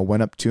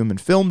 went up to him and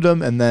filmed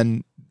him, and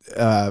then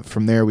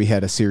from there we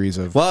had a series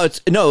of. Well,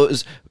 it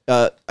was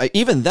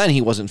even then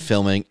he wasn't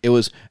filming. It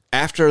was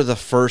after the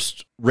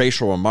first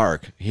racial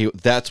remark.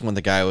 That's when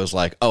the guy was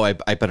like, "Oh, I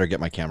better get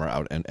my camera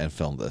out and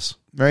film this."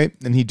 Right,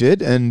 and he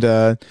did, and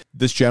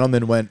this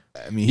gentleman went.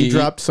 I mean, he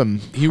dropped some.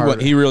 He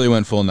really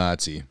went full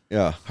Nazi.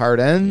 Yeah, hard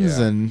ends,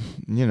 and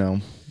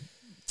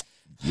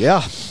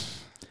yeah.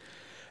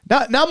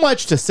 Not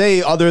much to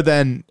say other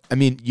than, I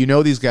mean,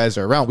 these guys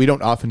are around. We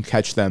don't often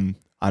catch them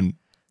on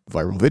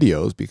viral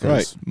videos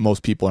because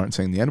most people aren't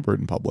saying the N-word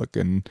in public.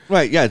 And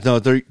right, yeah, no,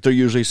 they're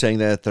usually saying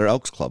that at their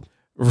Elks Club.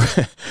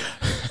 Well,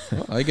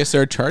 I guess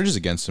there are charges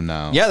against him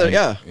now.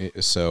 Yeah,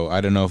 So I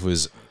don't know if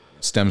it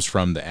stems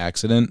from the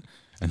accident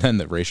and then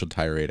the racial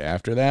tirade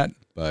after that,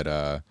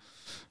 but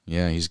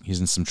he's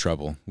in some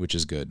trouble, which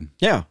is good.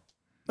 Yeah.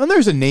 And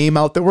there's a name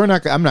out there.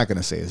 I'm not going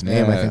to say his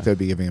name. I think that'd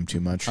be giving him too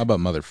much. How about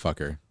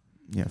motherfucker?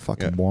 Yeah,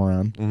 fucking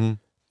moron. Mm-hmm.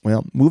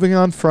 Well, moving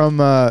on from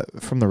the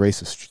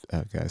racist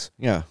guys.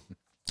 Yeah.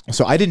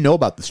 So I didn't know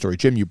about the story.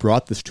 Jim, you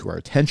brought this to our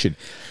attention.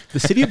 The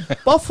city of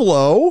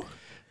Buffalo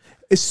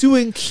is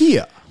suing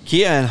Kia.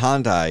 Kia and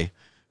Hyundai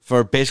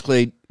for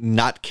basically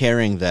not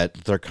caring that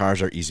their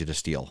cars are easy to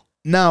steal.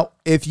 Now,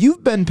 if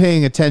you've been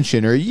paying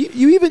attention, or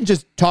you even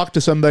just talk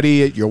to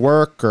somebody at your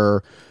work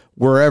or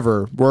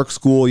wherever, work,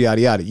 school,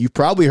 yada, yada, you've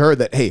probably heard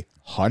that, hey,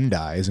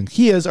 Hyundais and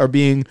Kias are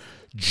being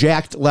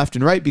jacked left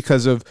and right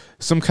because of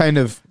some kind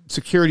of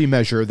security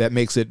measure that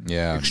makes it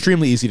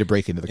extremely easy to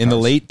break into the cars. In the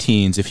late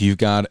teens, if you've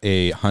got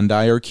a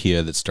Hyundai or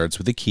Kia that starts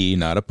with a key,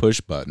 not a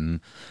push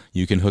button,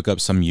 you can hook up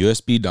some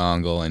USB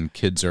dongle, and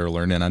kids are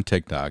learning on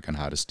TikTok on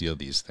how to steal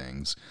these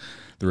things.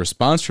 The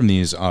response from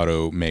these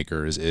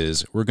automakers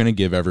is, we're going to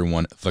give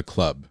everyone the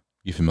club.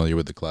 You familiar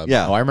with the club?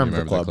 Yeah, I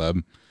remember the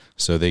club.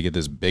 So they get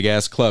this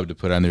big-ass club to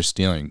put on their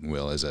steering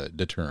wheel as a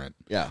deterrent.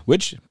 Yeah.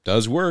 Which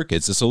does work.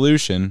 It's a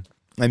solution.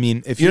 I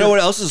mean, if you know what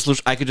else is a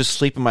solution? I could just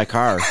sleep in my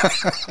car.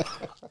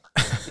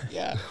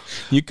 Yeah,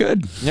 you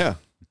could Yeah.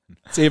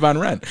 save on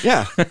rent.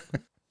 Yeah.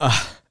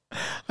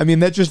 I mean,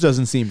 that just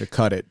doesn't seem to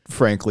cut it,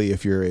 frankly,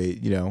 if you're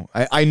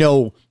I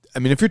know, I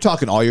mean, if you're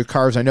talking all your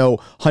cars, I know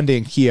Hyundai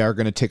and Kia are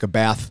going to take a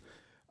bath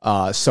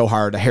so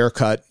hard, a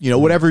haircut,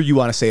 whatever you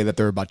want to say that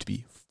they're about to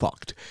be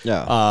fucked.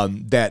 Yeah.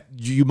 That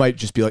you might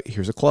just be like,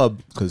 here's a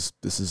club because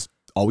this is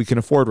all we can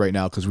afford right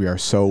now because we are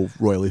so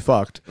royally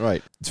fucked.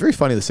 Right. It's very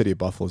funny the city of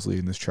Buffalo is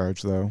leading this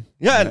charge, though.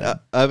 Yeah, and,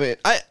 I mean,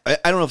 I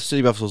don't know if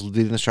City of Buffalo is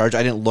leading this charge.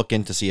 I didn't look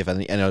in to see if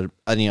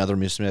any other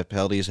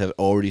municipalities have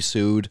already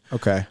sued.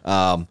 Okay.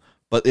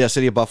 But yeah,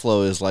 City of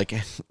Buffalo is like,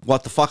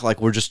 what the fuck?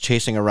 Like, we're just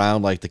chasing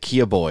around like the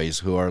Kia boys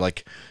who are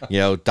like,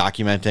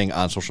 documenting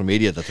on social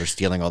media that they're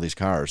stealing all these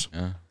cars.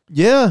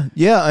 Yeah.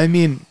 I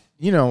mean,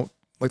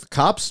 like the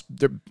cops,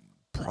 they're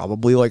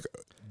probably like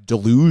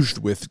deluged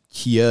with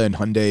Kia and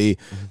Hyundai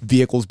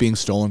vehicles being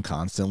stolen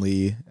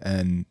constantly.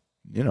 And,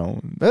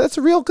 that's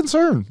a real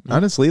concern,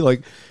 honestly.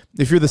 Like,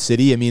 if you're the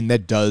city, I mean,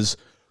 that does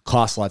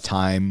cost a lot of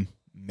time,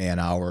 man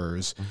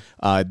hours.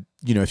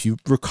 If you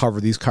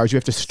recover these cars, you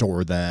have to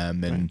store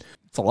them, and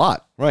it's a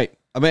lot. Right.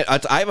 I mean,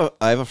 I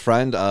have a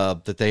friend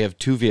that they have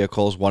two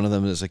vehicles. One of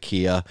them is a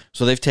Kia,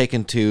 so they've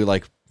taken to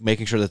like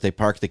making sure that they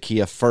park the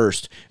Kia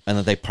first, and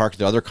that they park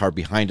the other car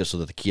behind it so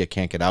that the Kia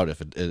can't get out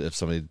if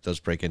somebody does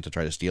break in to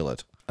try to steal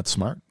it. That's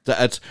smart.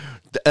 That's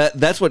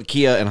what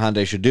Kia and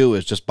Hyundai should do,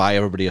 is just buy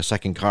everybody a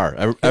second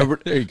car. There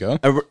you go.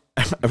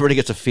 Everybody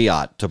gets a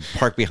Fiat to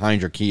park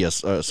behind your Kia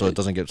so it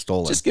doesn't get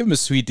stolen. Just give them a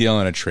sweet deal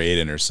on a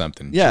trade-in or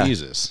something. Yeah.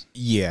 Jesus.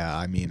 Yeah,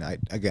 I mean, I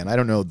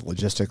don't know the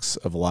logistics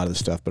of a lot of this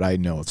stuff, but I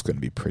know it's going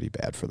to be pretty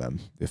bad for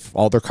them. If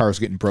all their cars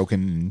getting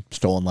broken and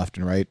stolen left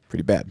and right,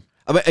 pretty bad.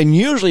 I mean, and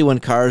usually when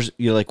cars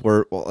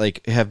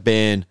have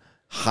been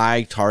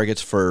high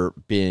targets for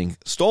being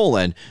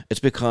stolen, it's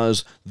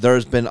because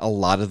there's been a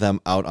lot of them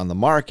out on the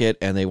market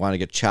and they want to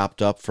get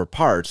chopped up for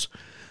parts.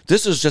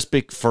 This is just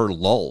big for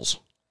lulls.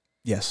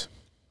 Yes.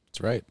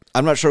 That's right.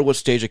 I'm not sure what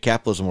stage of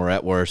capitalism we're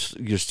at where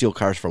you steal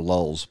cars for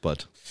lulls,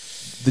 but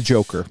The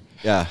Joker.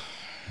 yeah.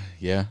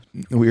 Yeah.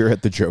 We were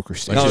at the Joker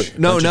stage.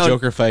 Bunch of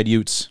Joker-fied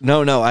Utes.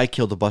 No, I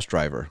killed the bus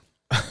driver.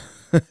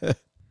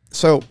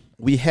 So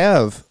we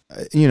have,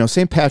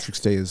 St. Patrick's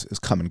Day is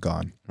come and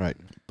gone. Right.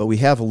 But we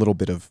have a little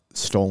bit of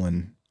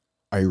stolen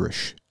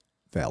Irish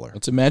valor.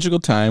 It's a magical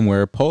time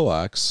where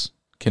Polacks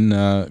can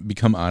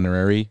become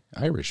honorary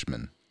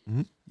Irishmen.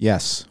 Mm-hmm.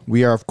 Yes,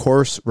 we are, of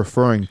course,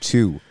 referring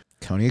to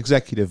County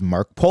Executive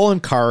Mark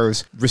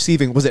Poloncarz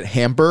receiving, was it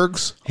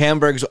Hamburg's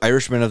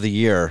Irishman of the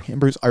Year.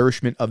 Hamburg's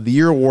Irishman of the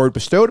Year award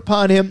bestowed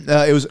upon him.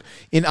 It was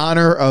in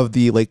honor of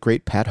the late,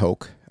 great Pat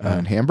Hoke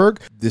in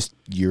Hamburg. This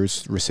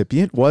year's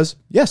recipient was,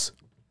 yes,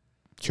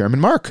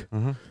 Chairman Mark.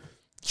 Mm-hmm.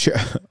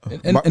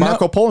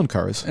 Marco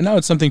Poloncarz. And now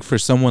it's something for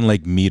someone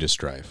like me to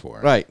strive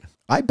for. Right.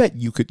 I bet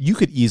you could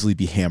easily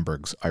be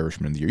Hamburg's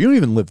Irishman of the Year. You don't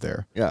even live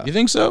there. Yeah. You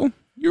think so?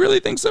 You really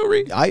think so,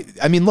 Ree?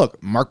 I mean,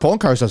 look, Mark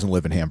Poloncarz doesn't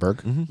live in Hamburg,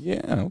 Mm-hmm.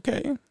 Yeah,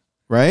 okay.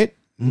 right?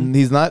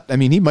 He's not, I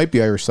mean, he might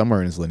be Irish somewhere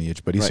in his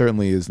lineage, but he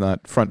certainly is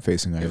not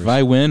front-facing Irish. If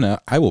I win,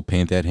 I will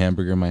paint that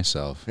hamburger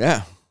myself.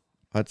 Yeah.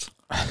 That's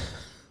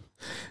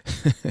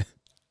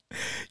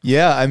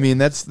Yeah, I mean,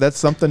 that's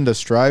something to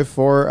strive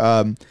for.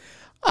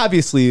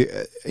 Obviously,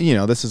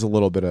 this is a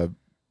little bit of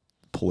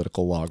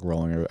political log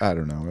rolling, or I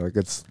don't know. Like,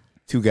 it's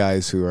two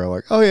guys who are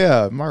like, oh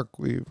yeah, Mark,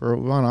 we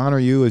want to honor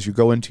you as you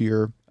go into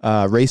your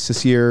race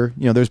this year.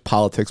 There's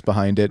politics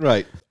behind it.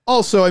 right.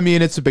 Also, I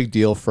mean, it's a big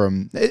deal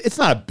it's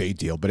not a big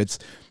deal, but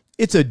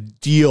it's a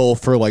deal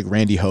for like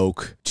Randy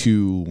Hoke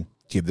to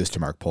give this to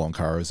Mark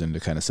Poloncarz and to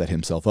kind of set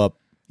himself up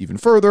even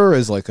further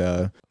as like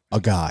a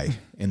guy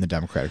in the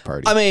Democratic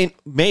Party. I mean,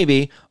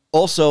 maybe.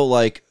 Also,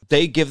 like,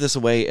 they give this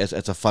away as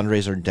a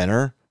fundraiser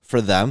dinner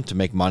for them to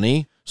make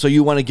money. So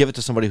you want to give it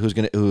to somebody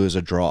who is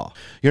a draw.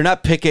 You're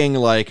not picking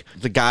like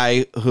the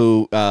guy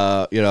who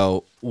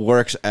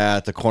works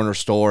at the corner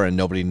store and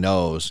nobody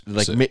knows.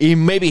 Like,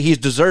 maybe he's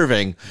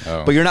deserving,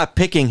 but you're not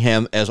picking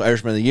him as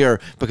Irishman of the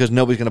Year because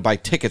nobody's going to buy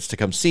tickets to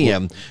come see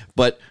him.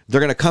 But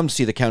they're going to come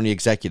see the county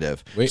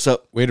executive. Way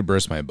to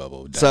burst my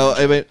bubble. So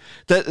I mean,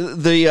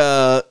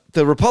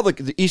 the Republic,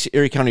 the East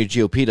Erie County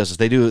GOP does this.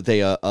 They do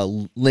a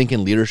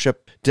Lincoln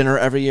Leadership Dinner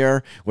every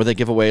year where they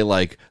give away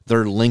like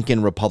their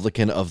Lincoln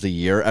Republican of the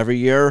Year every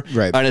year.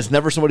 Right. And it's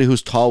never somebody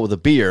who's tall with a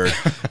beard.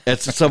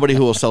 It's somebody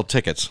who will sell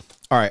tickets.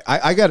 All right,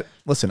 I've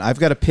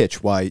got a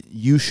pitch why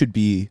you should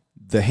be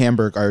the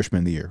Hamburg Irishman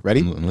of the Year. Ready?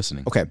 I'm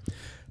listening. Okay.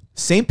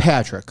 St.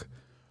 Patrick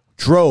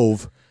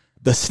drove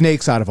the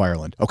snakes out of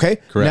Ireland. Okay?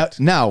 Correct.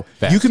 Now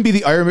you can be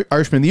the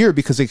Irishman of the Year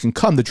because they can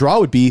come. The draw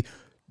would be,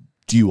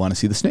 do you want to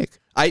see the snake?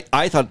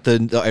 I thought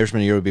the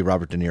Irishman of the Year would be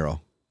Robert De Niro.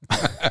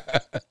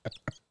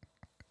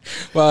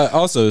 Well,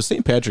 also,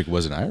 St. Patrick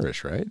wasn't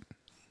Irish, right?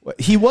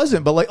 He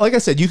wasn't, but like I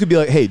said, you could be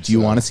like, hey, do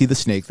you want to see the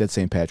snake that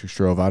St. Patrick's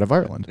drove out of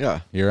Ireland? Yeah.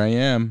 Here I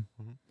am.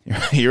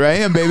 Here I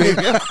am, baby.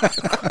 Come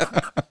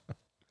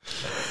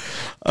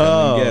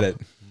and get it.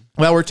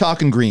 Well, we're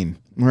talking green.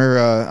 We're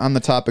on the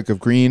topic of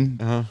green.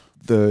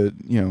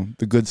 The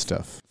good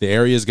stuff. The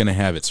area is going to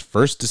have its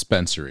first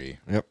dispensary.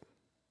 Yep.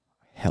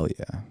 Hell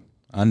yeah.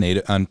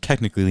 on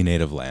technically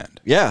native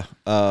land. Yeah,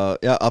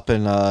 up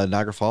in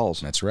Niagara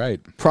Falls. That's right.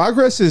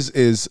 Progress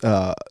is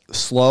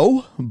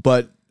slow,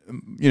 but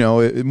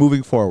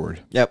moving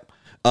forward. Yep.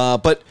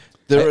 But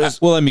there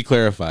is. Well, let me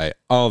clarify.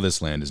 All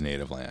this land is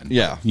native land.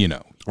 Yeah.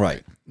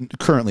 Right.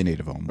 Currently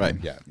native owned. Right.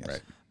 Yeah. Yes.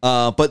 Right.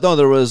 But no,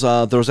 there was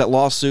that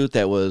lawsuit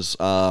that was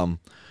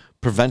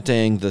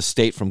preventing the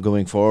state from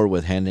going forward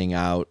with handing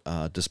out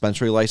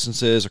dispensary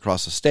licenses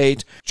across the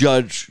state.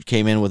 Judge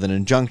came in with an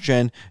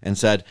injunction and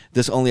said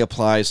this only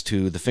applies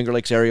to the Finger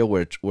Lakes area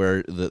where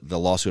the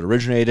lawsuit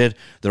originated.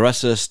 The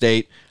rest of the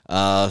state,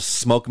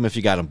 smoke them if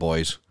you got them,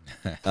 boys.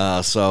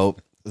 So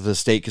the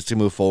state gets to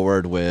move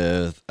forward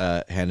with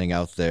handing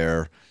out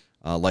their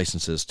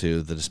licenses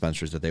to the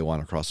dispensaries that they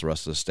want across the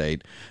rest of the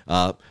state.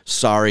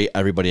 Sorry,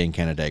 everybody in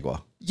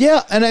Canandaigua.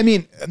 Yeah, and I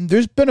mean,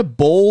 there's been a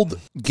bold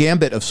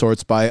gambit of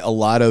sorts by a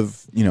lot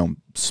of,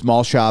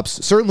 small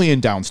shops, certainly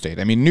in downstate.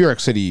 I mean, New York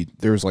City,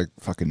 there's like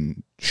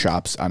fucking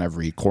shops on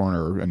every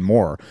corner and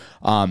more.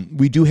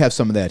 We do have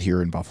some of that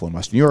here in Buffalo and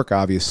West New York,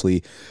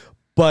 obviously.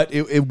 But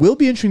it will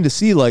be interesting to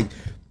see, like,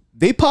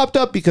 they popped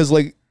up because,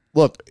 like,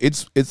 look,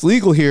 it's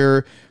legal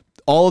here.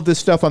 All of this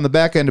stuff on the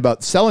back end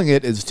about selling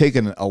it is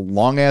taking a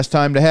long-ass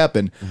time to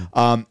happen.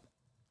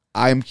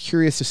 I'm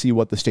curious to see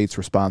what the state's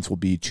response will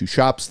be to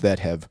shops that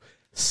have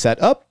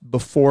set up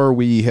before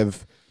we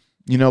have,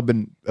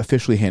 been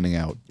officially handing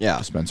out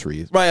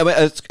dispensaries. Right. I mean,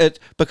 it's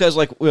because,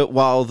 like,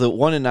 while the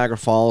one in Niagara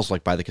Falls,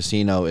 like by the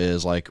casino,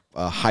 is like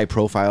a high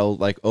profile,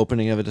 like,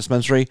 opening of a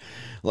dispensary,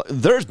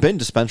 there's been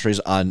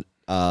dispensaries on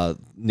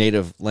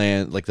native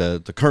land, like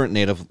the current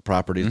native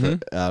properties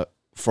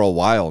for a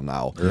while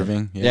now.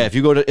 Irving. Yeah. If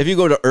you go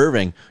to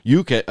Irving,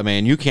 you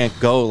can't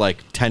go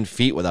like 10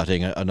 feet without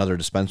taking another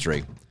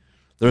dispensary.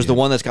 There's the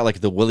one that's got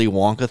like the Willy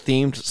Wonka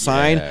themed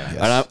sign,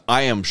 and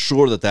I am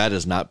sure that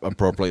is not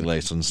appropriately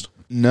licensed.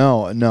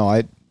 No,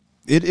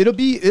 it'll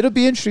be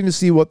interesting to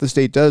see what the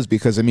state does,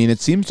 because I mean,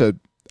 it seems to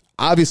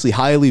obviously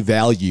highly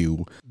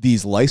value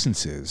these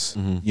licenses.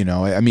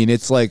 I mean,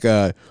 it's like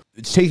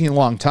it's taking a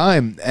long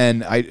time,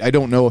 and I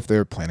don't know if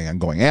they're planning on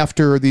going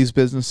after these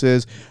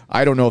businesses.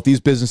 I don't know if these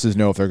businesses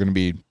know if they're going to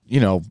be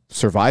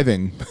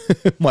surviving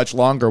much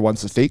longer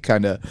once the state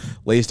kind of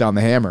lays down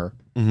the hammer.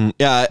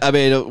 Yeah, I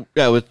mean,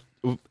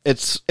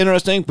 it's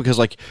interesting because,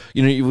 like,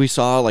 we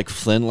saw like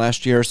Flynn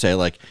last year say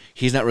like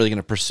he's not really going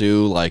to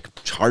pursue like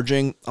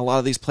charging a lot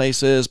of these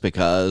places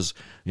because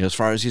as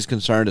far as he's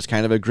concerned, it's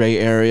kind of a gray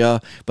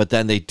area. But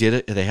then they did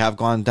it; they have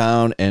gone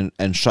down and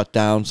shut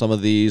down some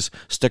of these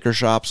sticker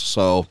shops.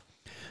 So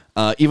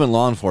even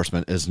law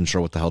enforcement isn't sure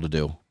what the hell to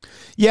do.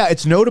 Yeah,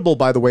 it's notable,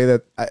 by the way,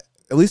 that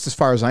at least as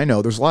far as I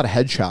know, there's a lot of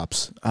head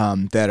shops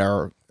that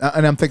are,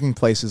 and I'm thinking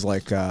places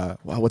like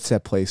what's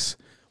that place?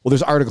 Well,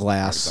 there's Art of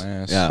Glass.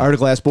 Art of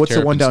Glass. But what's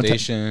the one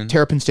downtown?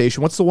 Terrapin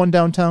Station. What's the one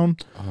downtown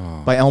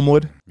by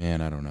Elmwood?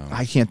 Man, I don't know.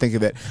 I can't think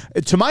of it.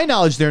 To my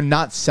knowledge, they're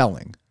not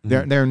selling.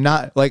 They're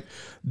not like.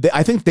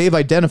 I think they've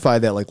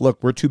identified that, like,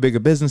 look, we're too big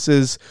of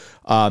businesses.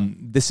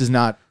 This is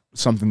not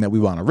something that we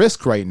want to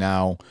risk right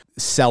now,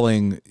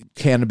 selling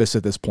cannabis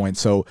at this point.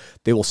 So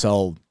they will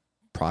sell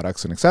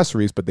products and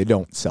accessories, but they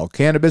don't sell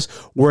cannabis.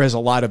 Whereas a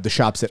lot of the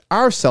shops that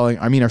are selling,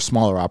 are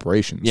smaller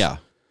operations. Yeah.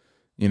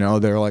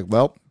 They're like,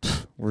 well,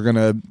 we're going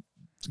to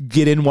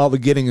get in while the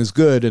getting is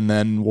good, and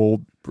then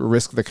we'll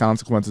risk the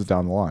consequences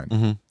down the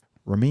line.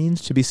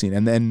 Remains to be seen.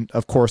 And then,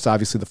 of course,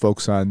 obviously the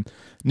folks on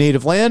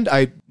native land,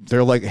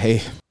 they're like,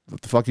 hey,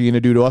 what the fuck are you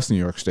going to do to us in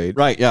New York State?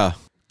 Right, yeah.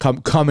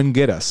 Come and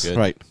get us. Good.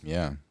 Right.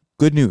 Yeah.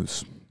 Good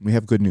news. We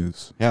have good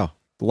news. Yeah.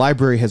 The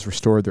library has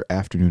restored their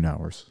afternoon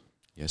hours.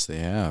 Yes, they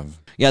have.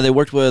 Yeah, they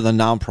worked with a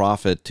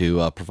nonprofit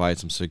to provide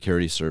some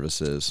security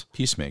services.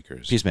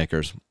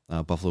 Peacemakers,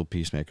 Buffalo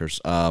Peacemakers,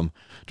 to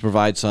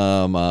provide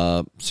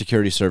some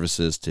security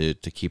services to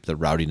keep the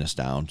rowdiness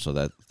down, so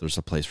that there's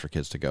a place for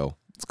kids to go.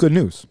 It's good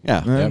news.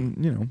 Yeah,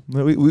 and,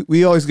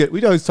 we always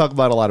talk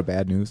about a lot of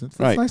bad news. It's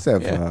nice to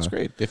have. Yeah, it's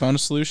great. They found a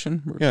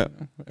solution.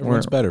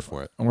 Everyone's better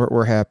for it.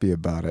 We're happy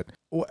about it.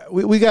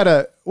 We got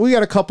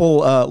a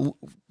couple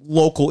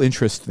local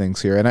interest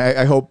things here, and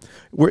I hope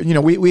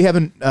we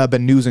haven't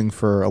been newsing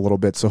for a little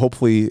bit, so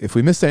hopefully if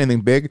we missed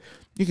anything big,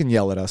 you can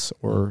yell at us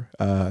or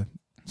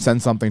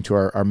send something to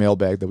our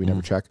mailbag that we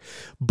never check.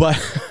 But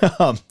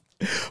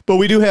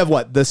we do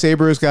have the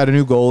Sabres got a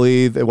new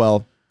goalie.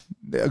 Well,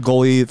 a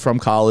goalie from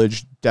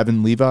college,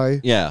 Devin Levi.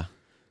 Yeah,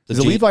 is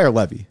it Levi or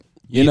Levy?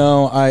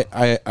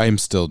 I'm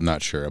still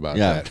not sure about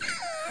that.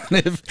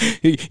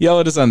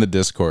 Yell at us on the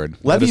Discord.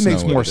 Levy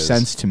makes more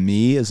sense to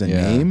me as a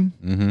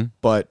name,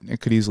 but it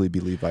could easily be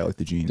Levi, like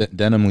the jean.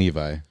 Denim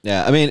Levi.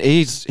 Yeah, I mean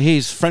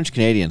he's French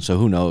Canadian, so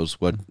who knows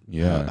what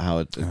how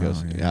it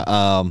goes.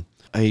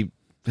 He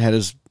had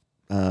his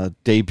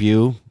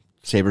debut.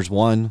 Sabres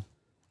won.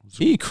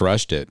 He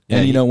crushed it.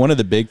 And one of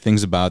the big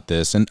things about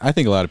this, and I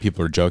think a lot of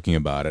people are joking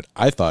about it,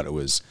 I thought it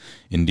was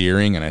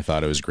endearing and I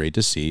thought it was great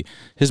to see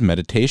his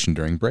meditation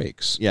during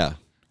breaks. Yeah.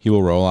 He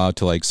will roll out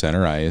to like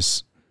center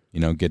ice,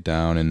 get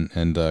down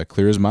and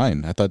clear his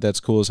mind. I thought that's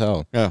cool as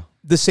hell. Yeah.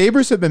 The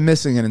Sabres have been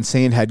missing an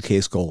insane head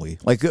case goalie.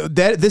 Like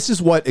that. This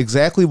is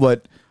exactly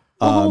what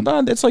Well, hold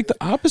on. That's like the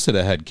opposite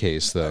of head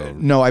case, though.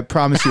 No, I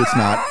promise you it's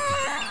not.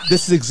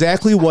 This is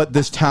exactly what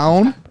this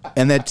town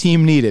and that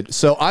team needed.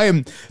 So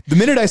the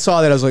minute I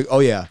saw that, I was like, oh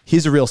yeah,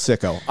 he's a real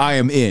sicko. I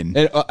am in.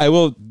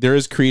 And there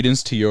is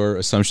credence to your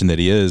assumption that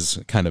he is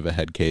kind of a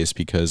head case,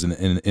 because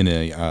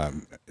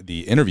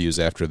the interviews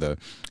after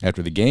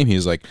the game, he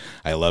was like,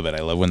 I love it.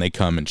 I love when they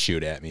come and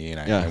shoot at me, and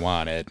I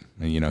want it.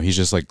 And, he's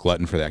just like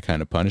glutton for that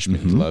kind of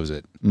punishment. He loves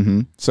it.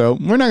 Mm-hmm. So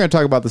we're not going to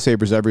talk about the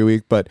Sabres every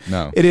week, but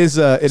no, it is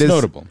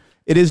notable.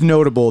 It is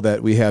notable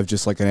that we have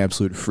just like an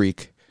absolute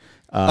freak.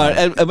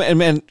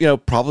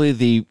 And probably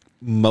the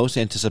most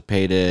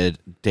anticipated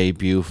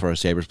debut for a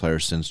Sabres player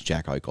since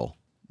Jack Eichel.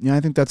 Yeah, I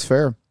think that's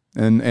fair.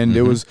 And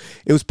it was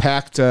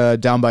packed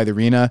down by the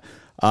arena.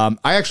 I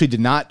actually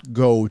did not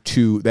go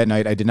to that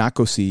night. I did not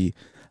go see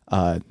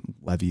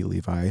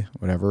Levi,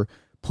 whatever,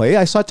 play.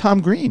 I saw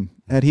Tom Green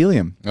at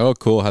Helium. Oh,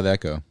 cool. How'd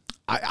that go?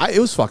 It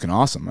was fucking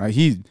awesome.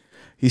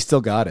 He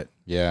still got it.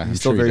 Yeah, he's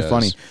still very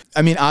funny.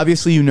 I mean,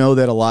 obviously,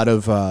 that a lot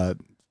of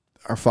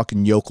our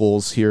fucking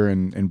yokels here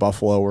in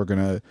Buffalo are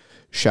gonna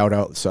shout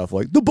out stuff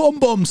like the Bum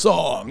Bum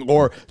song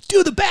or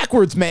do the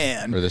backwards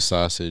man or the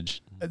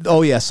sausage.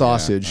 Oh yeah,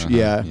 sausage.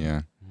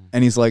 Yeah.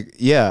 And he's like,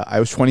 yeah,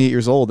 I was 28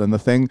 years old, and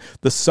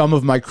the sum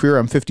of my career,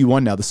 I'm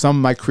 51 now. The sum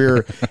of my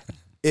career,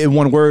 in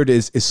one word,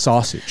 is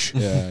sausage.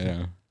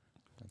 Yeah.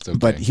 That's okay.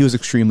 But he was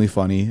extremely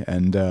funny,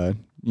 and I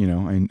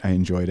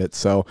enjoyed it.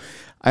 So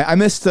I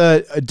missed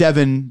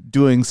Devin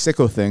doing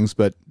sicko things,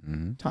 but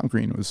Tom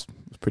Green was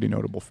pretty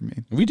notable for me.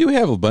 We do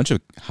have a bunch of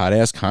hot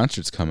ass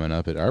concerts coming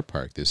up at our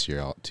park this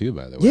year too,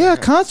 by the way. Yeah,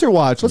 concert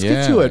watch. Let's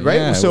get to it, right?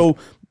 Yeah. So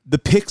the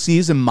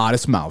Pixies and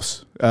Modest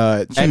Mouse.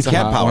 And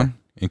Cat Power.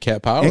 And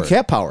Cat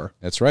Power.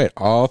 That's right.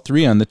 All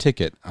three on the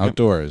ticket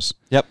outdoors.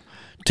 Yep.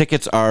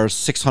 Tickets are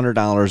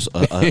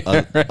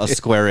 $600 a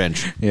square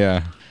inch.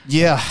 Yeah.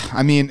 Yeah.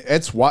 I mean,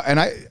 and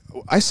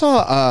I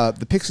saw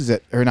the Pixies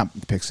not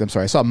the Pixies, I'm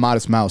sorry. I saw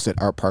Modest Mouse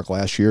at Art Park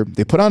last year.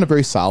 They put on a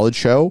very solid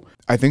show.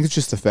 I think it's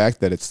just the fact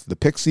that it's the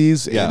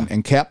Pixies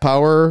and Cat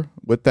Power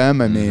with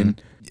them. I mean,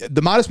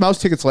 the Modest Mouse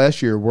tickets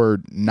last year were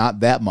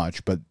not that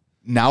much, but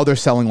now they're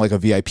selling like a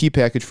VIP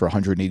package for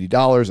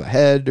 $180 a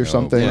head or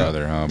something.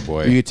 Oh,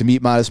 boy. You get to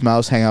meet Modest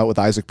Mouse, hang out with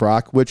Isaac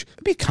Brock, which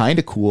would be kind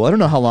of cool. I don't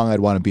know how long I'd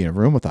want to be in a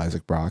room with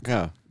Isaac Brock.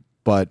 Yeah.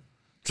 But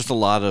just a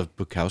lot of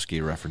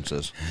Bukowski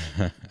references.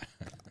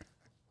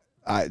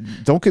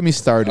 Don't get me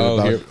started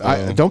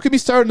don't get me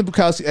started on the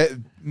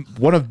Bukowski.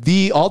 One of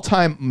the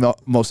all-time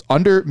most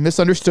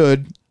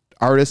misunderstood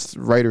artists,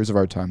 writers of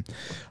our time.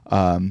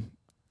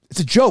 It's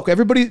a joke.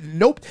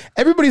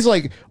 Everybody's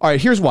like, all right,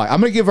 here's why.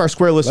 I'm going to give our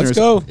Square listeners. Let's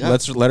go. Yeah.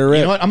 Let's let her rip.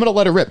 You know what? I'm going to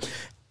let her rip.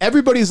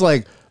 Everybody's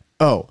like,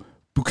 oh,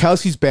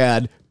 Bukowski's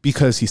bad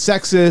because he's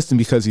sexist and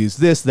because he's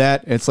this,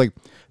 that. And it's like,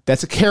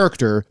 that's a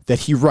character that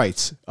he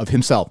writes of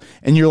himself.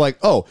 And you're like,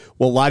 oh,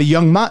 well, a lot of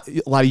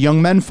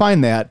young men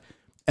find that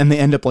and they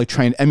end up like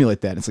trying to emulate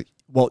that. It's like,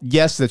 well,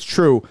 yes, that's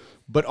true.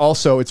 But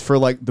also it's for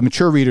like the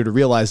mature reader to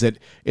realize that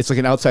it's like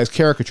an outsized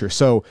caricature.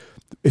 So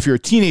if you're a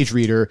teenage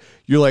reader,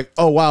 you're like,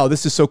 oh, wow,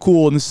 this is so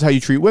cool and this is how you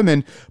treat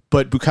women.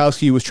 But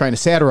Bukowski was trying to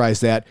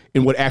satirize that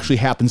in what actually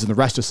happens in the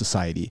rest of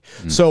society.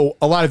 So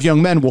a lot of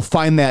young men will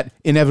find that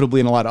inevitably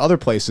in a lot of other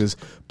places.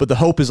 But the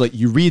hope is like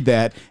you read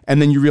that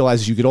and then you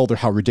realize as you get older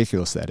how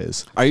ridiculous that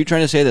is. Are you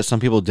trying to say that some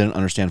people didn't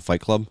understand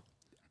Fight Club?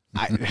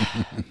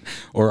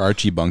 Or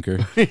Archie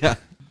Bunker? Yeah.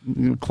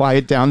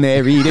 Quiet down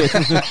there, Edith.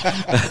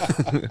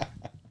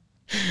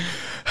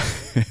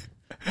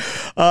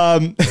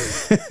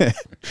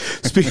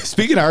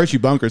 Speaking of Archie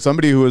Bunker,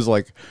 somebody who was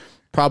like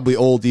probably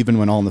old even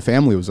when All in the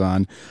Family was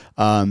on,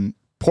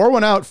 pour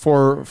one out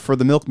for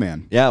the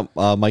Milkman. Yeah,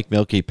 Mike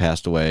Milky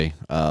passed away.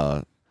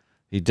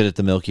 He did it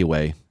the Milky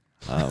Way.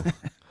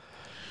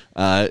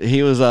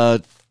 He was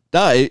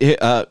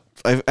I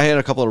had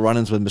a couple of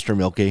run-ins with Mr.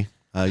 Milky.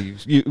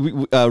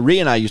 Rhea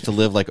and I used to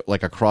live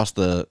like across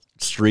the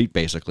street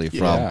basically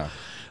from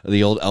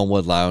the old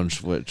Elmwood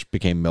Lounge, which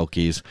became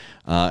Milky's,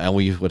 and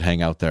we would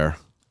hang out there.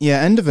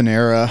 Yeah, end of an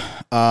era.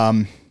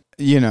 I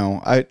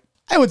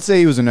would say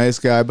he was a nice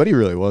guy, but he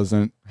really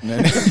wasn't.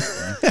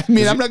 I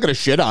mean, I'm not going to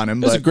shit on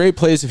him. It's a great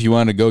place if you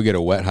want to go get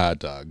a wet hot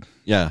dog.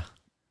 Yeah.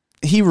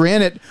 He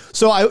ran it.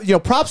 So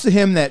props to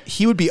him that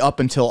he would be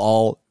up until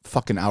all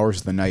fucking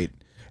hours of the night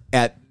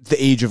at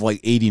the age of like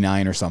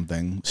 89 or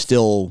something,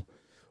 still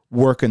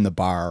working the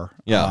bar.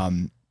 Yeah.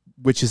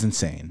 Which is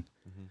insane.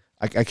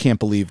 I can't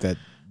believe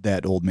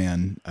that old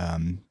man,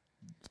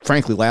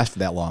 frankly, lasted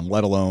that long,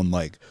 let alone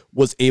like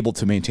was able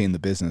to maintain the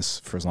business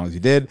for as long as he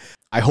did.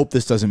 I hope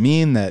this doesn't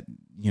mean that,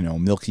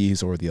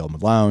 Milky's or the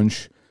Elmwood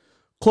Lounge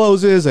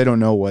closes. I don't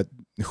know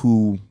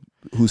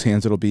whose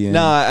hands it'll be in.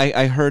 No,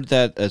 I heard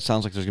that it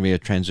sounds like there's going to be a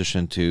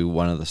transition to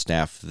one of the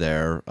staff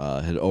there,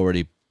 had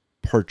already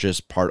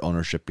purchased part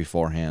ownership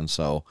beforehand.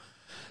 So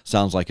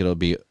sounds like it'll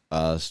be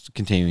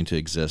continuing to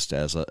exist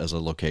as a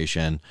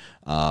location,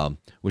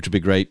 which would be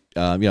great,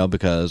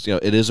 because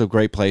it is a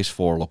great place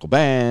for local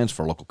bands,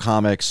 for local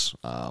comics,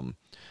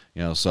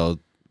 so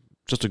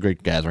just a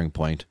great gathering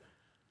point.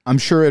 I'm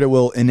sure it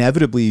will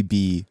inevitably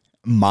be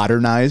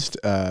modernized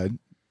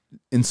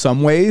in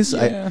some ways.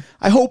 Yeah.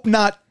 I hope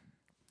not.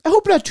 I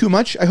hope not too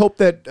much. I hope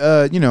that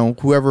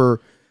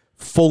whoever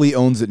fully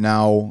owns it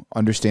now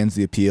understands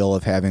the appeal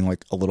of having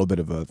like a little bit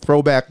of a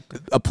throwback,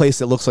 a place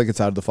that looks like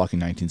it's out of the fucking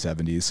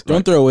 1970s.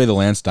 Don't throw away the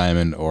Lance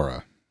Diamond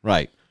aura.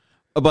 Right.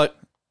 But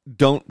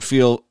don't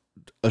feel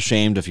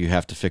ashamed if you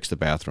have to fix the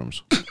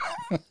bathrooms.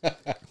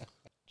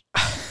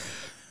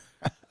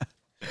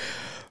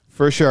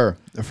 For sure.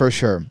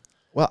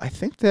 Well, I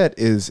think that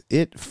is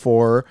it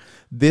for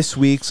this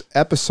week's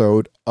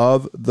episode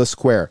of The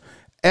Square.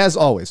 As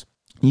always,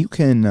 you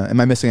can... am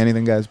I missing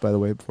anything, guys, by the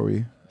way, before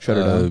we shut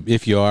it down?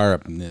 If you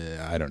are,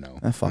 I don't know.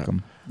 Fuck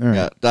them. All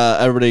right. Yeah,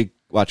 everybody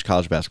watch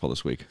college basketball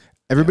this week.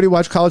 Everybody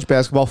watch college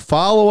basketball.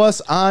 Follow us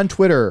on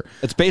Twitter.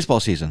 It's baseball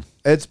season.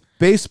 It's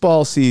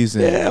baseball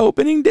season. Yeah,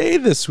 opening day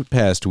this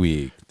past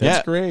week.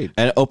 That's great.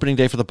 And opening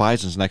day for the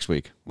Bisons next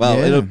week. Well,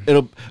 Yeah.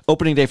 it'll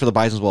opening day for the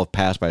Bisons will have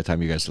passed by the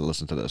time you guys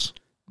listen to this.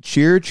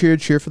 Cheer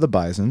for the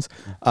Bisons.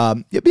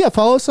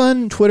 Follow us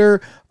on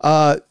Twitter.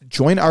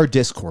 Join our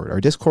Discord.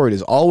 Our Discord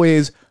is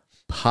always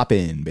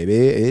poppin', baby.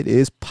 It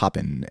is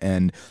poppin'.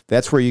 And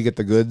that's where you get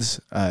the goods.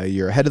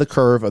 You're ahead of the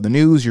curve of the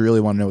news. You really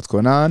want to know what's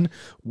going on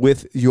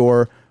with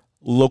your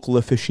local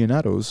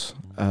aficionados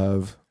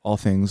of all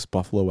things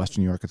Buffalo,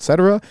 Western New York,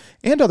 etc.,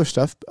 and other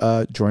stuff.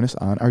 Join us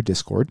on our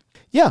Discord.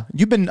 Yeah,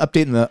 you've been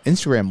updating the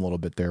Instagram a little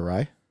bit there,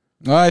 Rye.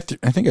 Oh, I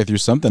think I threw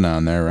something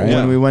on there, right?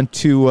 When we went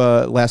to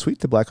last week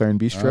to Black Iron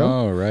Bistro.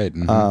 Oh, right.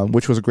 Mm-hmm.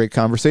 Which was a great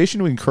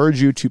conversation. We encourage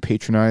you to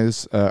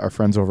patronize our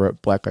friends over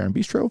at Black Iron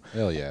Bistro.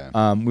 Hell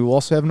yeah. We will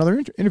also have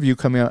another interview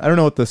coming out. I don't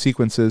know what the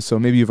sequence is, so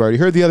maybe you've already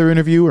heard the other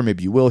interview, or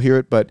maybe you will hear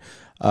it, but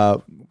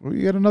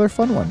we got another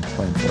fun one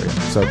planned for you.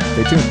 So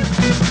stay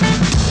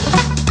tuned.